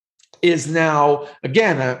promise is now,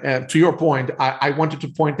 again, to your point, I wanted to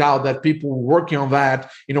point out that people were working on that,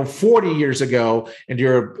 40 years ago, and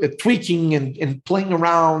you're tweaking and playing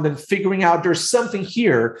around and figuring out there's something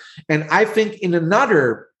here. And I think in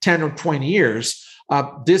another 10 or 20 years,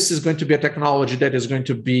 this is going to be a technology that is going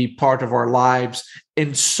to be part of our lives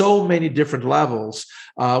in so many different levels.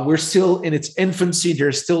 We're still in its infancy.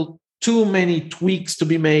 There's still too many tweaks to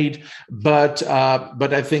be made, but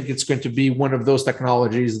I think it's going to be one of those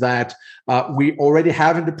technologies that we already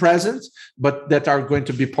have in the present, but that are going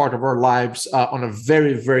to be part of our lives on a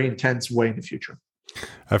very, very intense way in the future.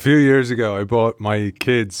 A few years ago, I bought my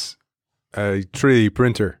kids a 3D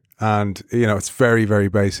printer, and it's very, very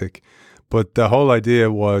basic. But the whole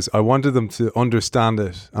idea was I wanted them to understand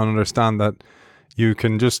it and understand that you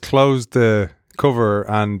can just close the cover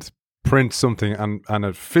and print something and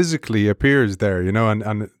it physically appears there,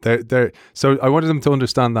 and they're so I wanted them to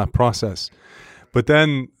understand that process. But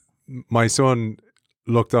then my son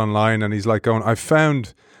looked online and he's like going, I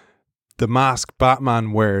found the mask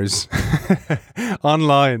Batman wears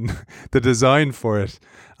online, the design for it.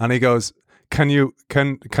 And he goes, can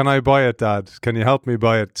I buy it, Dad? Can you help me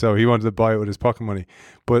buy it? So he wanted to buy it with his pocket money.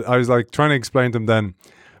 But I was like trying to explain to him then,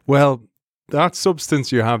 well, that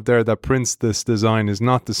substance you have there that prints this design is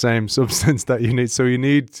not the same substance that you need. So you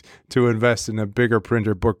need to invest in a bigger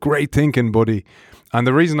printer. But great thinking, buddy. And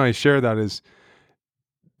the reason I share that is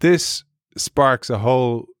this sparks a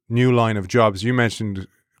whole new line of jobs. You mentioned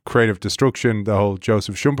creative destruction, the whole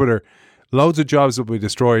Joseph Schumpeter. Loads of jobs will be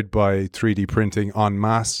destroyed by 3D printing en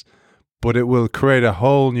masse, but it will create a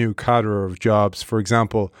whole new cadre of jobs. For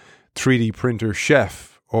example, 3D printer chef,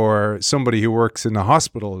 or somebody who works in a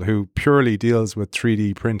hospital who purely deals with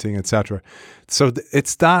 3D printing, etc. So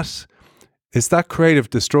it's that creative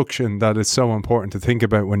destruction that is so important to think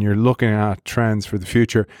about when you're looking at trends for the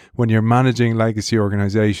future, when you're managing legacy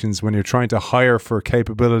organizations, when you're trying to hire for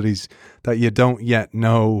capabilities that you don't yet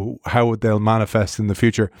know how they'll manifest in the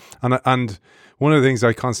future. And one of the things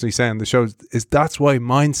I constantly say on the show is that's why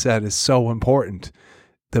mindset is so important.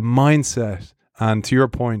 The mindset, and to your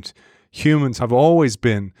point, humans have always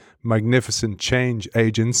been magnificent change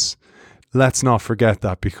agents. Let's not forget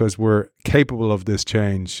that, because we're capable of this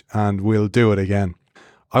change and we'll do it again.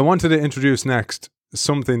 I wanted to introduce next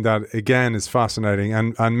something that, again, is fascinating.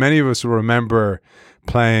 And many of us will remember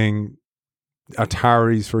playing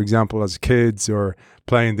Ataris, for example, as kids, or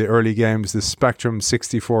playing the early games, the Spectrum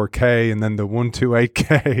 64K and then the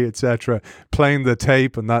 128K, etc. Playing the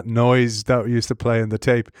tape and that noise that we used to play in the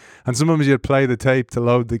tape. And sometimes you'd play the tape to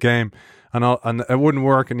load the game and it wouldn't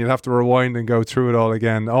work and you'd have to rewind and go through it all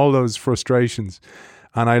again. All those frustrations.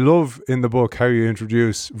 And I love in the book how you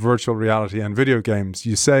introduce virtual reality and video games.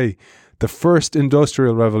 You say the first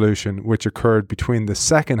industrial revolution, which occurred between the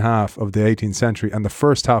second half of the 18th century and the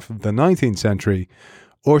first half of the 19th century,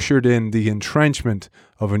 ushered in the entrenchment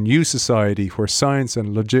of a new society where science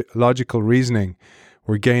and logical reasoning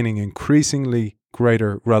were gaining increasingly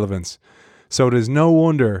greater relevance. So it is no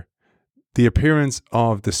wonder the appearance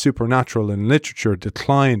of the supernatural in literature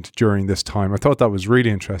declined during this time. I thought that was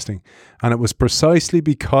really interesting. And it was precisely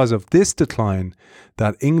because of this decline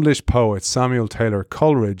that English poet Samuel Taylor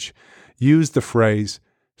Coleridge used the phrase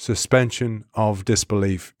suspension of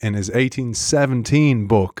disbelief in his 1817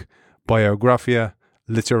 book, Biographia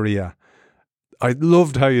Literaria. I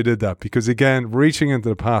loved how you did that, because again, reaching into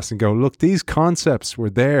the past and go, look, these concepts were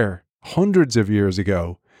there hundreds of years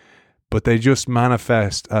ago, but they just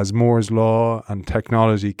manifest as Moore's law and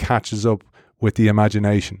technology catches up with the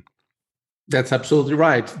imagination. That's absolutely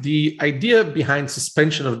right. The idea behind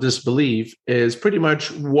suspension of disbelief is pretty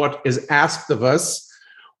much what is asked of us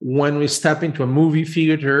when we step into a movie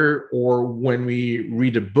theater or when we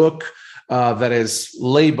read a book that is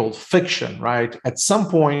labeled fiction, right? At some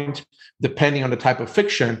point, depending on the type of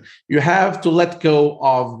fiction, you have to let go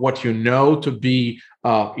of what you know to be,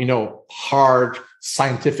 hard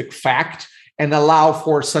scientific fact, and allow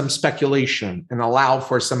for some speculation, and allow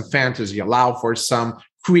for some fantasy, allow for some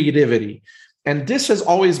creativity. And this has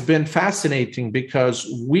always been fascinating because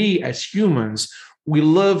we as humans, we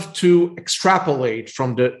love to extrapolate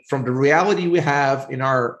from the reality we have in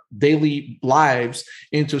our daily lives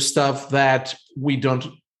into stuff that we don't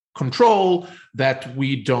control, that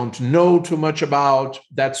we don't know too much about.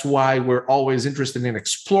 That's why we're always interested in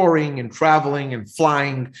exploring and traveling and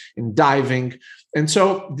flying and diving. And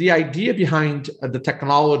so the idea behind the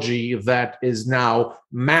technology that is now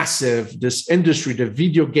massive, this industry, the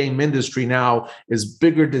video game industry now is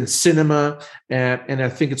bigger than cinema. And I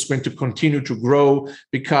think it's going to continue to grow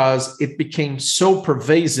because it became so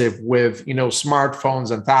pervasive with,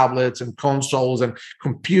 smartphones and tablets and consoles and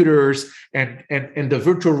computers and the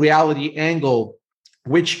virtual reality angle,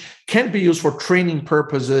 which can be used for training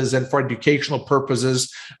purposes and for educational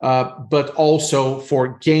purposes, but also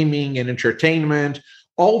for gaming and entertainment.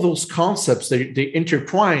 All those concepts, they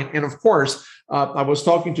intertwine. And of course, I was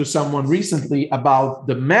talking to someone recently about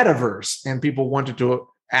the metaverse, and people wanted to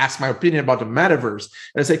ask my opinion about the metaverse.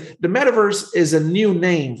 And I say, the metaverse is a new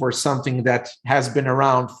name for something that has been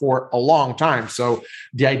around for a long time. So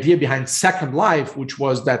the idea behind Second Life, which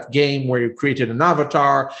was that game where you created an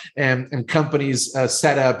avatar and companies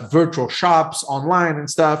set up virtual shops online and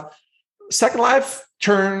stuff. Second Life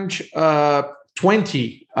turned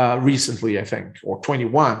 20 recently, I think, or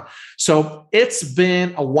 21. So it's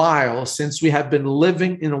been a while since we have been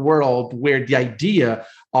living in a world where the idea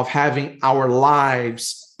of having our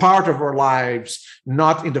lives, part of our lives,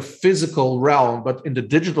 not in the physical realm, but in the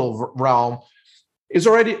digital realm, is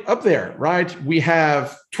already up there, right? We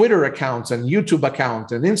have Twitter accounts and YouTube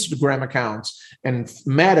accounts and Instagram accounts and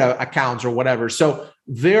Meta accounts or whatever. So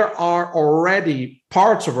there are already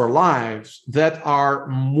parts of our lives that are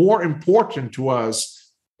more important to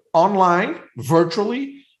us online,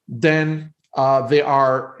 virtually, than they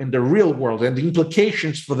are in the real world. And the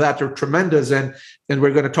implications for that are tremendous. And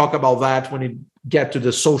we're going to talk about that when we get to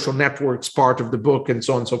the social networks part of the book and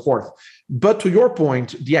so on and so forth. But to your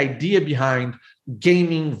point, the idea behind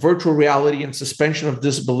gaming, virtual reality, and suspension of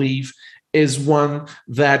disbelief is one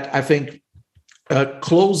that I think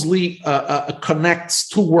closely connects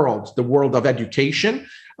two worlds: the world of education,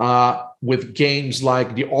 with games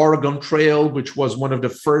like the Oregon Trail, which was one of the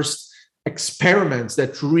first experiments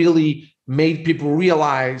that really made people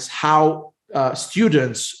realize how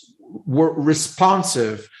students were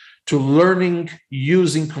responsive to learning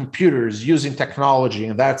using computers, using technology.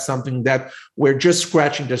 And that's something that we're just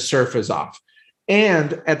scratching the surface of.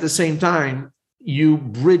 And at the same time, you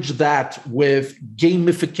bridge that with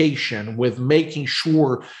gamification, with making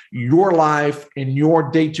sure your life and your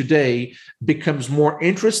day-to-day becomes more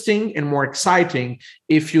interesting and more exciting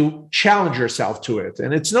if you challenge yourself to it.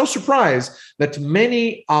 And it's no surprise that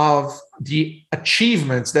many of the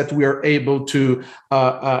achievements that we are able to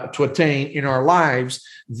attain in our lives,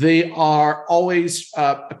 they are always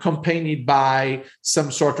accompanied by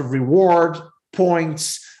some sort of reward,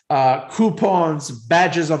 points, coupons,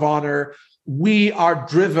 badges of honor. We are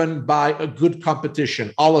driven by a good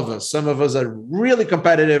competition, all of us. Some of us are really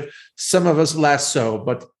competitive, some of us less so,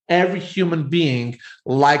 but every human being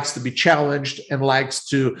likes to be challenged and likes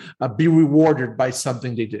to be rewarded by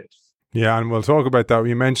something they did. Yeah, and we'll talk about that.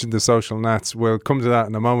 You mentioned the social nets. We'll come to that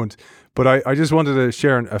in a moment. But I just wanted to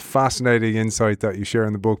share a fascinating insight that you share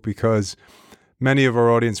in the book, because many of our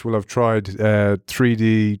audience will have tried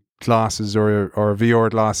 3D glasses or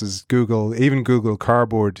VR glasses, even Google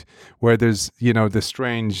Cardboard, where there's, the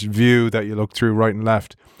strange view that you look through right and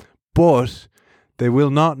left. But they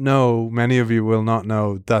will not know, many of you will not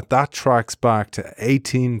know, that tracks back to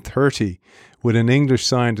 1830 with an English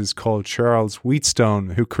scientist called Charles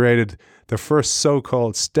Wheatstone, who created the first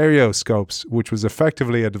so-called stereoscopes, which was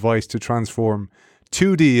effectively a device to transform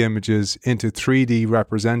 2D images into 3D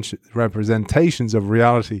representations of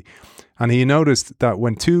reality. And he noticed that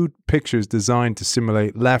when two pictures designed to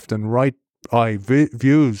simulate left and right eye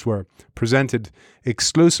views were presented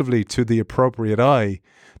exclusively to the appropriate eye,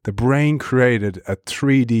 the brain created a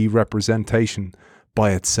 3D representation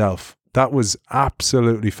by itself. That was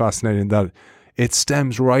absolutely fascinating, that it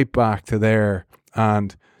stems right back to there,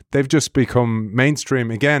 and they've just become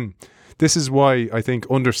mainstream. Again, this is why I think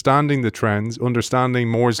understanding the trends, understanding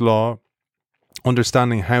Moore's law,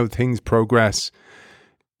 understanding how things progress,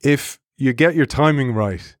 if you get your timing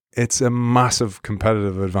right, it's a massive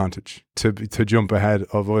competitive advantage to jump ahead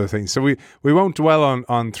of other things. So we won't dwell on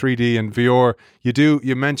 3D and VR.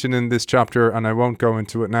 You mentioned in this chapter, and I won't go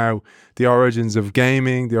into it now, the origins of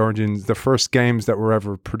gaming, the first games that were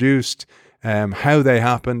ever produced, how they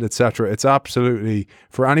happened, etc. It's absolutely,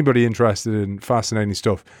 for anybody interested in fascinating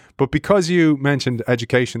stuff. But because you mentioned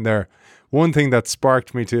education there, one thing that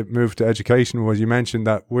sparked me to move to education was you mentioned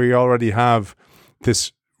that we already have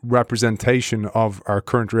this representation of our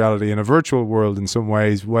current reality in a virtual world in some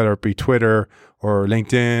ways, whether it be Twitter or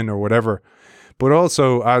LinkedIn or whatever. But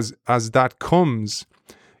also as that comes,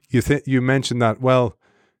 you mentioned that, well,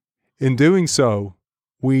 in doing so,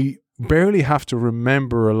 we barely have to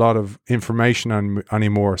remember a lot of information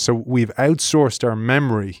anymore. So we've outsourced our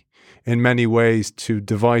memory in many ways to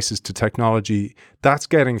devices, to technology. That's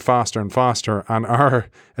getting faster and faster, and our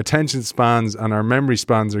attention spans and our memory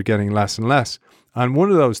spans are getting less and less. And one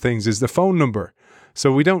of those things is the phone number.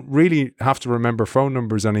 So we don't really have to remember phone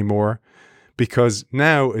numbers anymore, because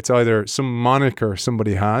now it's either some moniker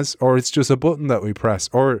somebody has, or it's just a button that we press,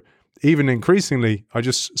 or even increasingly, I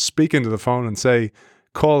just speak into the phone and say,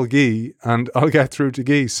 call Guy, and I'll get through to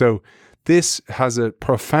Guy. So this has a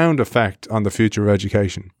profound effect on the future of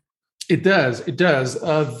education. It does. It does.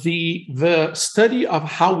 The study of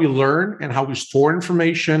how we learn and how we store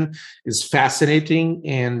information is fascinating,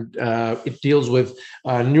 and it deals with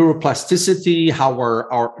neuroplasticity, how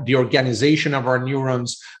the organization of our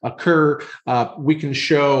neurons occur. We can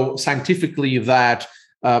show scientifically that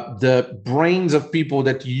the brains of people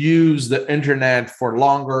that use the internet for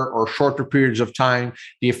longer or shorter periods of time,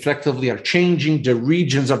 they effectively are changing the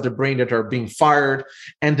regions of the brain that are being fired,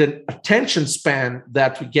 and the attention span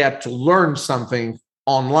that we get to learn something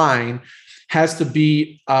online has to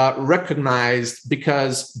be recognized,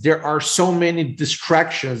 because there are so many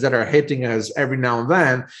distractions that are hitting us every now and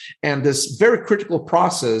then. And this very critical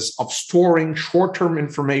process of storing short-term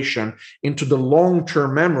information into the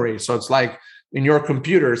long-term memory. So it's like, in your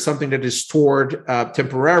computer, something that is stored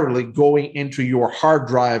temporarily going into your hard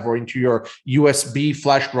drive or into your USB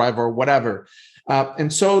flash drive or whatever.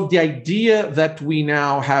 And so the idea that we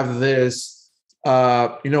now have this,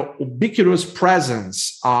 ubiquitous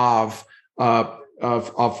presence of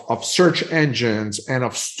search engines and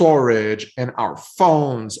of storage and our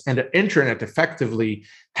phones and the internet effectively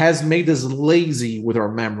has made us lazy with our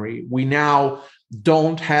memory. We now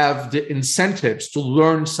don't have the incentives to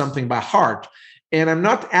learn something by heart. And I'm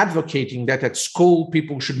not advocating that at school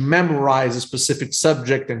people should memorize a specific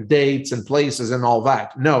subject and dates and places and all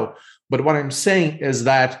that. No. But what I'm saying is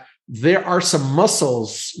that there are some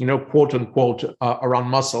muscles, quote unquote, around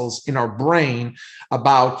muscles in our brain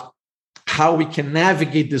about how we can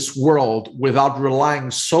navigate this world without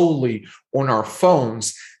relying solely on our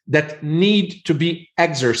phones, that need to be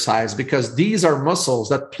exercised, because these are muscles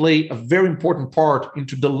that play a very important part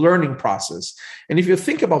into the learning process. And if you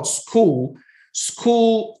think about school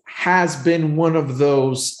has been one of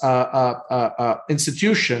those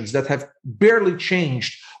institutions that have barely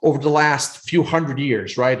changed over the last few hundred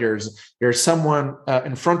years, right? There's someone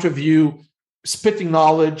in front of you spitting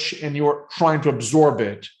knowledge, and you're trying to absorb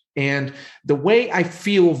it. And the way I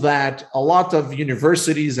feel that a lot of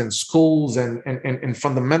universities and schools and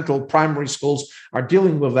fundamental primary schools are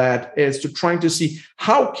dealing with that is to trying to see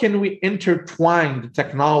how can we intertwine the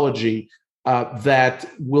technology that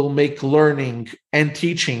will make learning and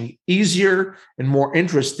teaching easier and more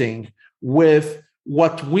interesting with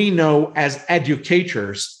what we know as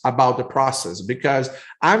educators about the process. Because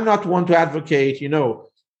I'm not one to advocate,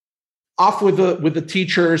 off with the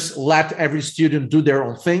teachers, let every student do their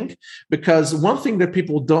own thing. Because one thing that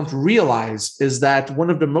people don't realize is that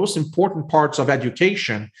one of the most important parts of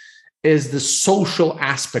education is the social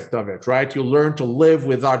aspect of it, right? You learn to live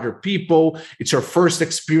with other people. It's your first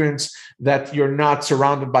experience that you're not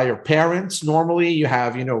surrounded by your parents. Normally you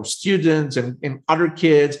have, students and other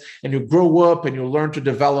kids, and you grow up and you learn to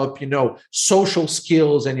develop, social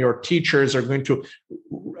skills, and your teachers are going to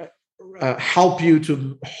help you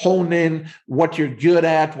to hone in what you're good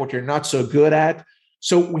at, what you're not so good at.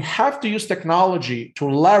 So we have to use technology to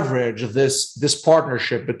leverage this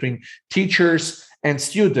partnership between teachers and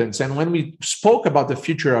students. And when we spoke about the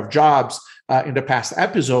future of jobs in the past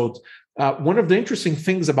episode, one of the interesting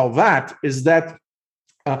things about that is that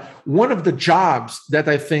one of the jobs that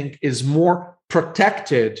I think is more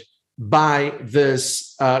protected by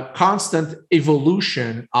this constant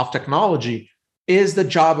evolution of technology is the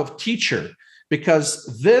job of teacher,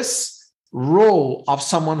 because this role of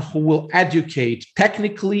someone who will educate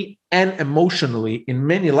technically and emotionally in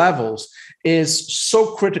many levels is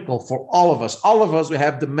so critical for all of us. All of us, we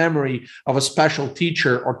have the memory of a special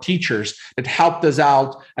teacher or teachers that helped us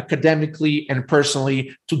out academically and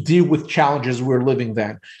personally to deal with challenges we're living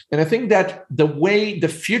then. And I think that the way the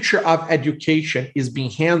future of education is being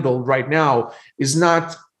handled right now is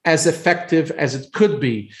not as effective as it could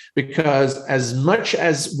be, because as much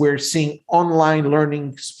as we're seeing online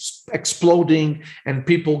learning exploding and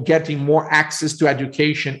people getting more access to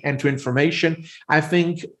education and to information, I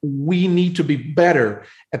think we need to be better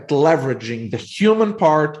at leveraging the human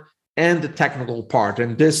part and the technical part.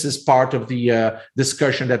 And this is part of the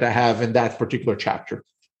discussion that I have in that particular chapter.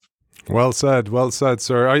 Well said,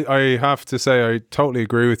 sir. I have to say, I totally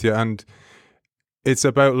agree with you. And it's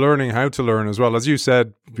about learning how to learn as well. As you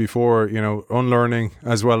said before, unlearning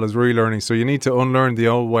as well as relearning. So you need to unlearn the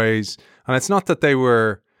old ways. And it's not that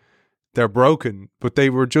they're broken, but they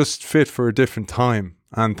were just fit for a different time,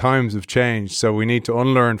 and times have changed. So we need to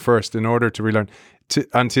unlearn first in order to relearn.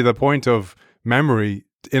 And to the point of memory,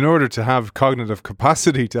 in order to have cognitive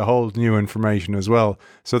capacity to hold new information as well.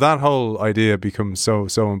 So that whole idea becomes so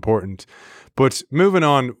important. But moving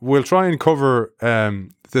on, we'll try and cover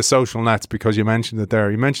the social nets, because you mentioned it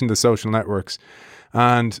there. You mentioned the social networks.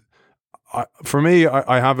 And for me,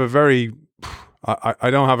 I have a very... I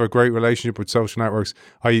don't have a great relationship with social networks.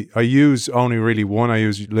 I use only really one. I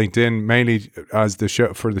use LinkedIn mainly as the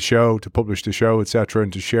show, for the show, to publish the show, etc.,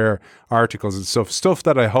 and to share articles and stuff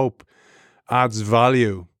that I hope adds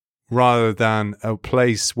value, rather than a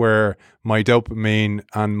place where my dopamine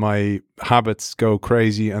and my habits go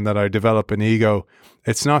crazy and that I develop an ego.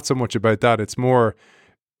 It's not so much about that. It's more,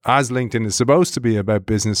 as LinkedIn is supposed to be about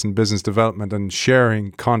business and business development and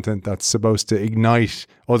sharing content that's supposed to ignite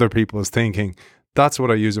other people's thinking, that's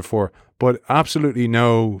what I use it for. But absolutely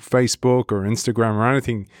no Facebook or Instagram or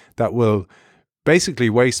anything that will basically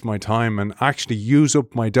waste my time and actually use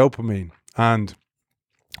up my dopamine. And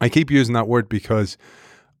I keep using that word because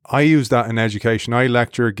I use that in education. I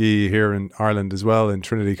lecture here in Ireland as well, in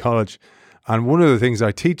Trinity College. And one of the things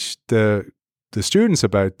I teach the students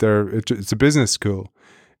about there, it's a business school,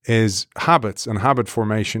 is habits and habit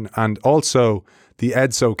formation, and also the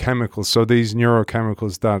EDSO chemicals. So these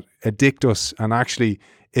neurochemicals that addict us, and actually,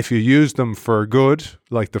 if you use them for good,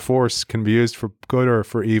 like the Force can be used for good or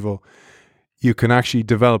for evil, you can actually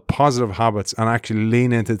develop positive habits and actually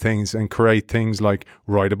lean into things and create things like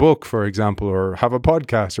write a book, for example, or have a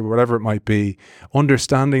podcast or whatever it might be.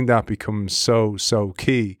 Understanding that becomes so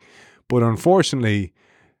key. But unfortunately,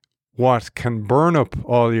 what can burn up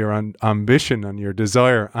all your ambition and your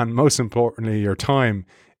desire, and most importantly, your time,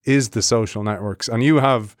 is the social networks. And you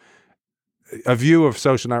have a view of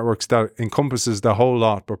social networks that encompasses the whole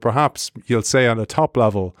lot, but perhaps you'll say on a top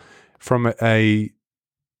level, from an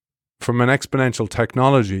exponential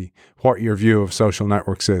technology, what your view of social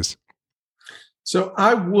networks is. So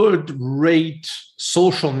I would rate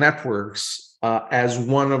social networks as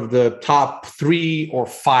one of the top 3 or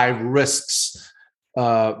 5 risks,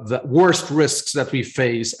 the worst risks that we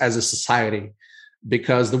face as a society,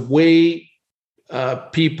 because the way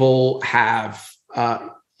people have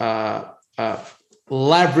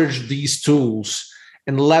leveraged these tools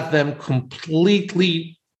and let them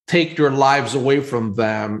completely take your lives away from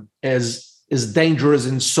them is dangerous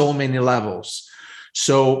in so many levels.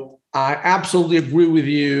 So I absolutely agree with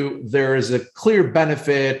you. There is a clear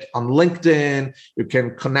benefit on LinkedIn. You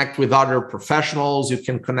can connect with other professionals. You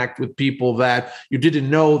can connect with people that you didn't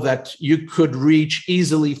know that you could reach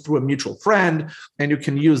easily through a mutual friend, and you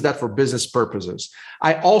can use that for business purposes.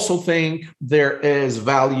 I also think there is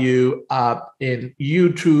value in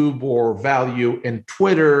YouTube, or value in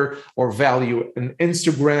Twitter, or value in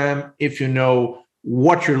Instagram if you know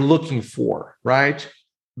what you're looking for, right?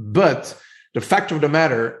 But the fact of the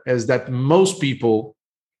matter is that most people,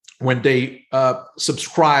 when they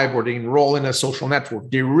subscribe or they enroll in a social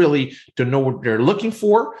network, they really don't know what they're looking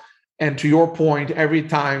for. And to your point, every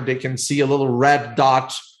time they can see a little red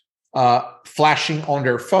dot flashing on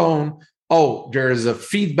their phone, oh, there's a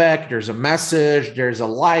feedback, there's a message, there's a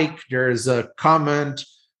like, there's a comment.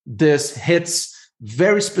 This hits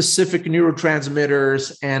very specific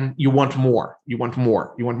neurotransmitters, and you want more, you want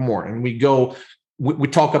more, you want more. And we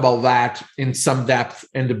talk about that in some depth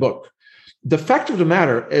in the book. The fact of the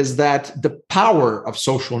matter is that the power of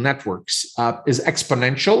social networks is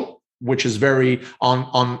exponential, which is very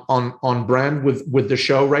on brand with the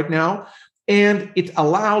show right now. And it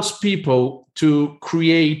allows people to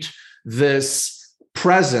create this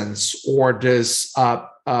presence, or this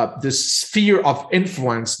sphere of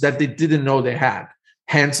influence that they didn't know they had,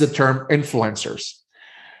 hence the term influencers.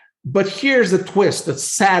 But here's the twist, the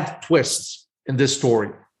sad twist in this story.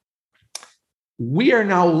 We are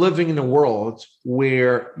now living in a world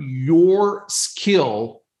where your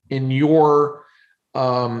skill and your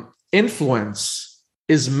influence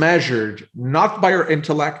is measured not by your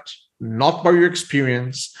intellect, not by your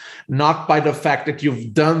experience, not by the fact that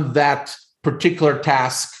you've done that particular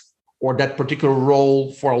task or that particular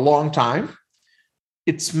role for a long time.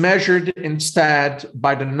 It's measured instead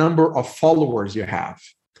by the number of followers you have.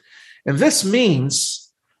 And this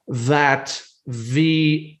means that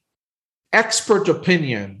the expert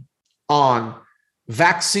opinion on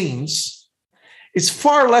vaccines is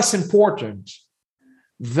far less important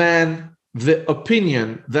than the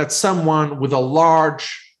opinion that someone with a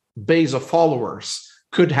large base of followers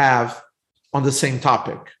could have on the same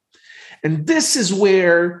topic. And this is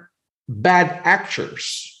where bad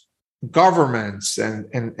actors, governments and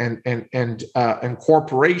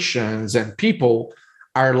corporations and people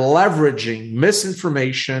are leveraging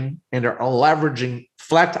misinformation and are leveraging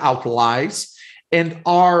flat out lies and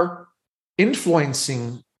are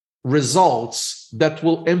influencing results that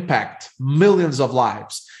will impact millions of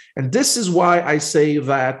lives. And this is why I say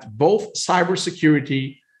that both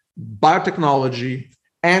cybersecurity, biotechnology,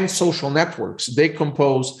 and social networks, they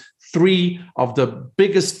compose three of the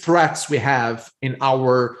biggest threats we have in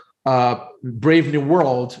our brave new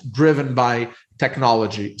world driven by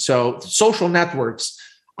technology. So social networks,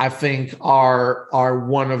 I think, are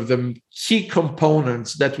one of the key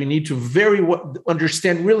components that we need to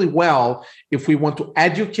understand really well if we want to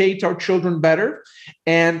educate our children better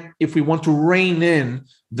and if we want to rein in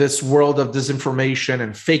this world of disinformation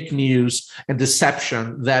and fake news and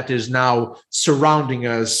deception that is now surrounding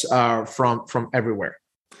us from everywhere.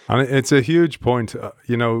 And it's a huge point,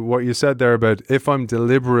 what you said there about if I'm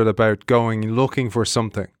deliberate about going looking for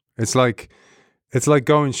something. It's like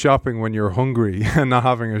going shopping when you're hungry and not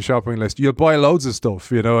having a shopping list. You'll buy loads of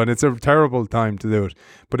stuff, and it's a terrible time to do it.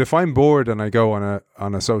 But if I'm bored and I go on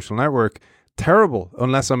a social network, terrible,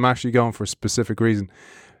 unless I'm actually going for a specific reason.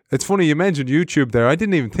 It's funny, you mentioned YouTube there. I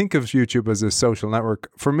didn't even think of YouTube as a social network.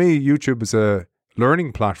 For me, YouTube is a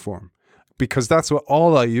learning platform, because that's what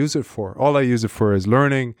all I use it for. All I use it for is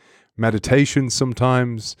learning, meditation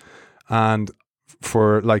sometimes, and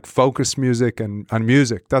for like focus music and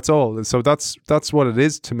music. That's all. So that's what it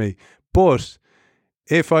is to me. But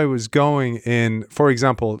if I was going in, for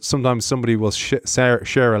example, sometimes somebody will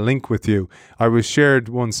share a link with you. I was shared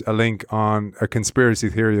once a link on a conspiracy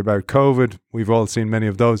theory about COVID. We've all seen many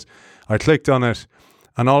of those. I clicked on it,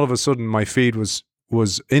 and all of a sudden my feed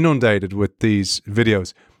was inundated with these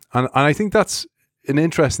videos. And I think that's an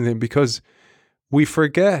interesting thing, because we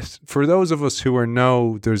forget, for those of us who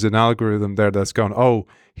know there's an algorithm there that's gone, oh,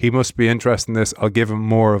 he must be interested in this, I'll give him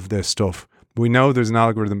more of this stuff. We know there's an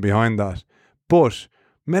algorithm behind that. But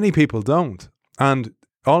many people don't. And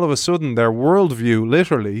all of a sudden their worldview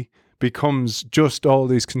literally becomes just all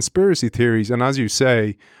these conspiracy theories. And as you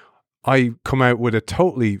say, I come out with a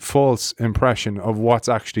totally false impression of what's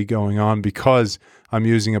actually going on because I'm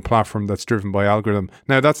using a platform that's driven by algorithm.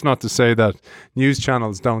 Now, that's not to say that news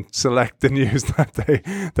channels don't select the news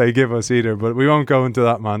that they give us either, but we won't go into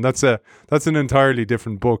that, man. That's an entirely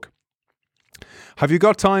different book. Have you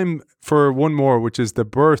got time for one more, which is the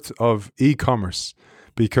birth of e-commerce?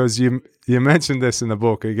 Because you mentioned this in the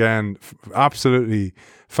book, again, absolutely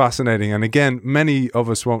fascinating. And again, many of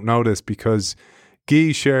us won't know this because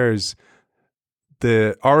Guy shares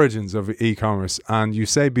the origins of e-commerce, and you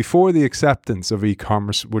say before the acceptance of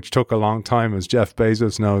e-commerce, which took a long time, as Jeff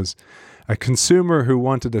Bezos knows, a consumer who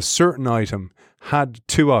wanted a certain item had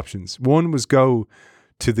two options. One was go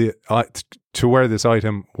to where this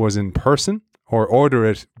item was in person, or order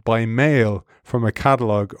it by mail from a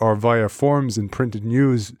catalogue or via forms in printed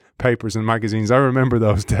newspapers and magazines. I remember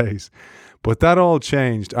those days. But that all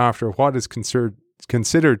changed after what is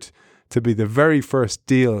considered to be the very first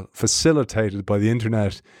deal facilitated by the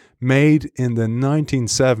internet, made in the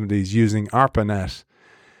 1970s using ARPANET,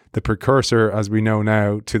 the precursor, as we know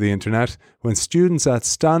now, to the internet, when students at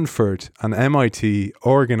Stanford and MIT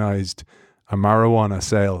organized a marijuana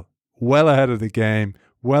sale, well ahead of the game,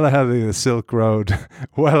 well ahead of the Silk Road,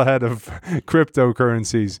 well ahead of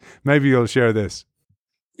cryptocurrencies. Maybe you'll share this.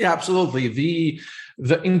 Yeah, absolutely.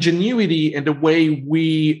 The ingenuity and the way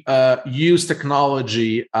we use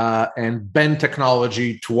technology and bend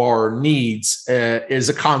technology to our needs is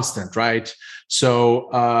a constant, right? So,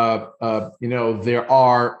 there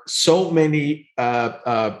are so many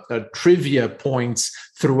trivia points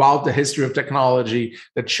throughout the history of technology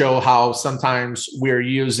that show how sometimes we're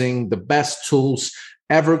using the best tools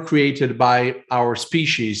ever created by our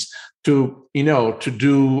species to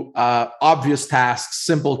do obvious tasks,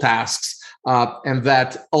 simple tasks, and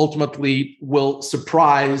that ultimately will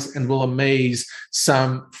surprise and will amaze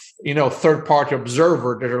some third-party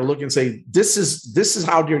observer that are looking and say, this is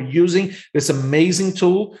how they're using this amazing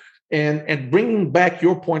tool. And bringing back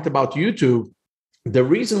your point about YouTube, the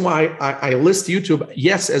reason why I list YouTube,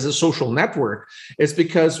 yes, as a social network, is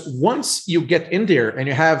because once you get in there and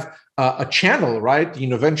you have a channel, right? The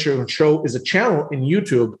Innovation Show is a channel in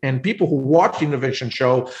YouTube, and people who watch the Innovation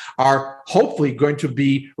Show are hopefully going to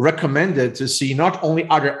be recommended to see not only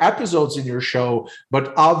other episodes in your show,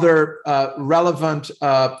 but other relevant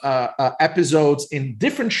episodes in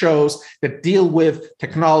different shows that deal with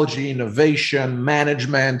technology, innovation,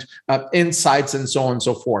 management, insights, and so on and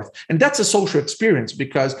so forth. And that's a social experience,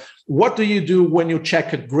 because what do you do when you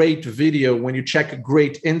check a great video, when you check a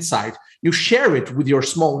great insight? You share it with your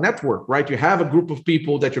small network, right? You have a group of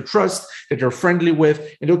people that you trust, that you're friendly with,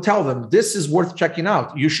 and you'll tell them, this is worth checking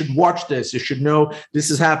out. You should watch this. You should know this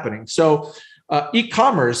is happening. So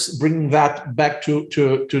e-commerce, bringing that back to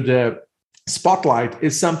the spotlight,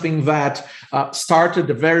 is something that started.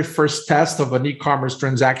 The very first test of an e-commerce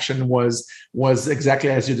transaction was exactly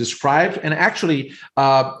as you described. And actually,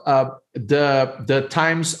 the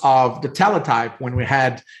times of the teletype, when we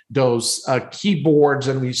had those keyboards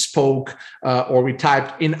and we spoke or we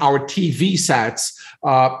typed in our TV sets,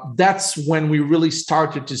 that's when we really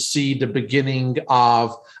started to see the beginning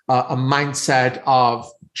of a mindset of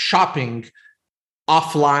shopping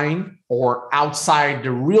offline or outside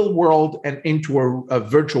the real world and into a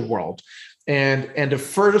virtual world. And the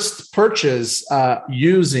first purchase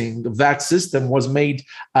using that system was made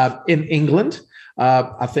in England.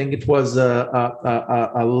 I think it was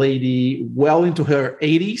a lady well into her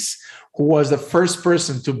 80s who was the first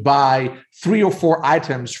person to buy 3 or 4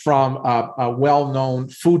 items from a well-known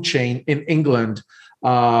food chain in England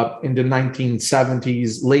in the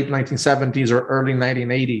 1970s, late 1970s or early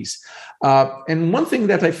 1980s. And one thing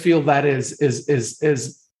that I feel that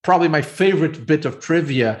is probably my favorite bit of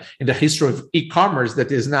trivia in the history of e-commerce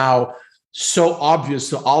that is now so obvious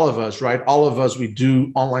to all of us, right? All of us, we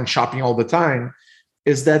do online shopping all the time,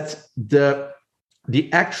 is that the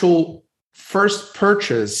actual first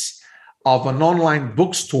purchase of an online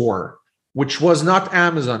bookstore, which was not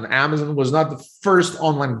Amazon. Amazon was not the first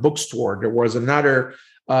online bookstore. There was another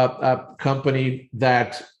company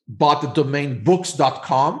that bought the domain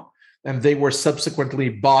books.com, and they were subsequently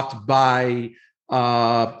bought by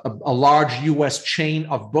a large US chain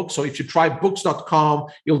of books. So if you try books.com,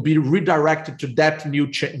 you'll be redirected to that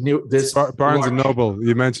this Barnes and Noble.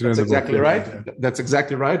 You mentioned that's in the exactly book. right. That's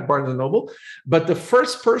exactly right, Barnes and Noble. But the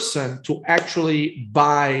first person to actually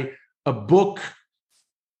buy a book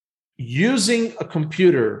using a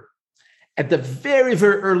computer at the very,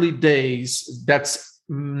 very early days, that's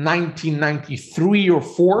 1993 or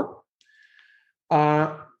 4,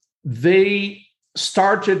 they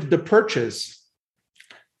started the purchase.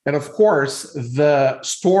 And of course, the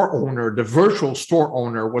store owner, the virtual store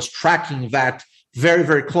owner, was tracking that very,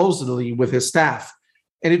 very closely with his staff.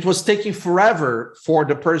 And it was taking forever for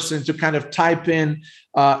the person to kind of type in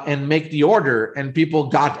and make the order. And people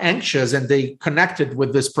got anxious and they connected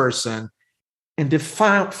with this person. And they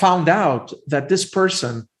found out that this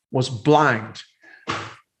person was blind,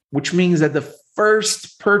 which means that the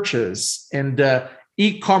first purchase in the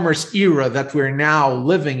e-commerce era that we're now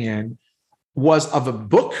living in was of a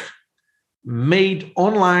book made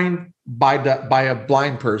online by a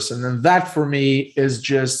blind person. And that for me is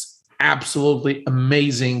just absolutely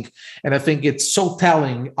amazing. And I think it's so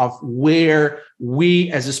telling of where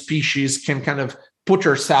we as a species can kind of put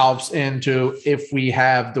ourselves into if we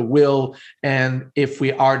have the will and if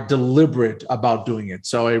we are deliberate about doing it.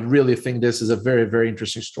 So I really think this is a very, very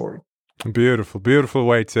interesting story. Beautiful, beautiful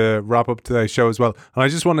way to wrap up today's show as well. And I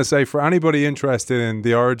just want to say, for anybody interested in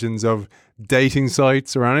the origins of dating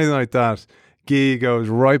sites or anything like that, Guy goes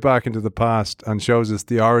right back into the past and shows us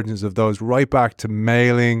the origins of those, right back to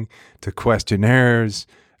mailing, to questionnaires.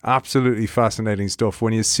 Absolutely fascinating stuff.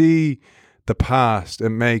 When you see the past, it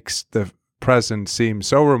makes the present seem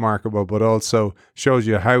so remarkable, but also shows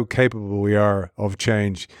you how capable we are of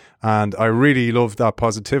change. And I really love that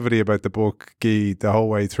positivity about the book, Guy, the whole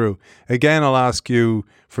way through. Again, I'll ask you,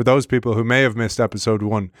 for those people who may have missed episode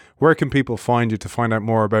 1, where can people find you to find out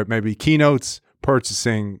more about maybe keynotes,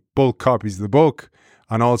 purchasing bulk copies of the book,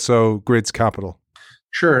 and also Grids Capital?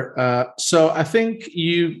 Sure. So I think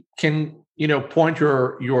you can, point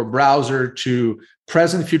your browser to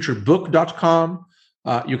presentfuturebook.com.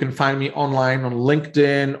 You can find me online on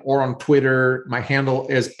LinkedIn or on Twitter. My handle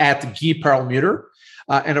is @Perelmuter.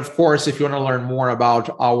 And of course, if you want to learn more about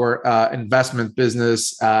our investment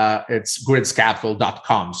business, it's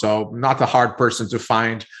gridscapital.com. So not a hard person to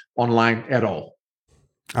find online at all.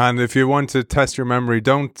 And if you want to test your memory,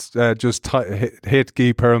 don't just hit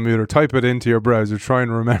Guy Perelmuter, type it into your browser, try and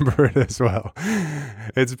remember it as well.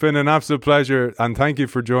 It's been an absolute pleasure, and thank you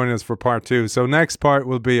for joining us for part 2. So next part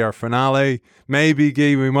will be our finale. Maybe,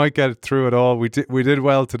 Guy, we might get through it all. We did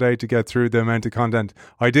well today to get through the amount of content.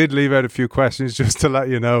 I did leave out a few questions just to let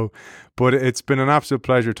you know, but it's been an absolute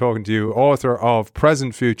pleasure talking to you, author of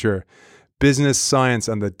Present Future, Business, Science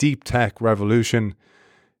and the Deep Tech Revolution.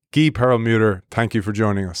 Guy Perelmuter, thank you for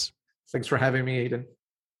joining us. Thanks for having me, Aidan.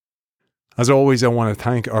 As always, I want to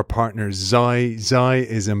thank our partner, Zai. Zai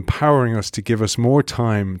is empowering us to give us more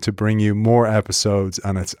time to bring you more episodes,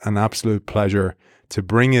 and it's an absolute pleasure to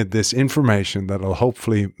bring you this information that will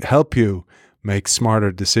hopefully help you make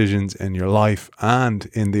smarter decisions in your life and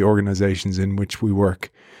in the organizations in which we work.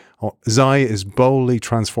 Zai is boldly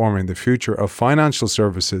transforming the future of financial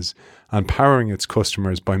services and powering its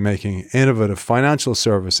customers by making innovative financial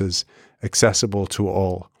services accessible to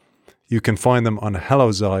all. You can find them on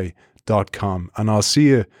hellozai.com, and I'll see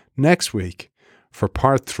you next week for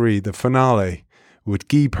part 3, the finale, with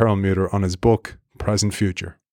Guy Perelmuter on his book, Present Future.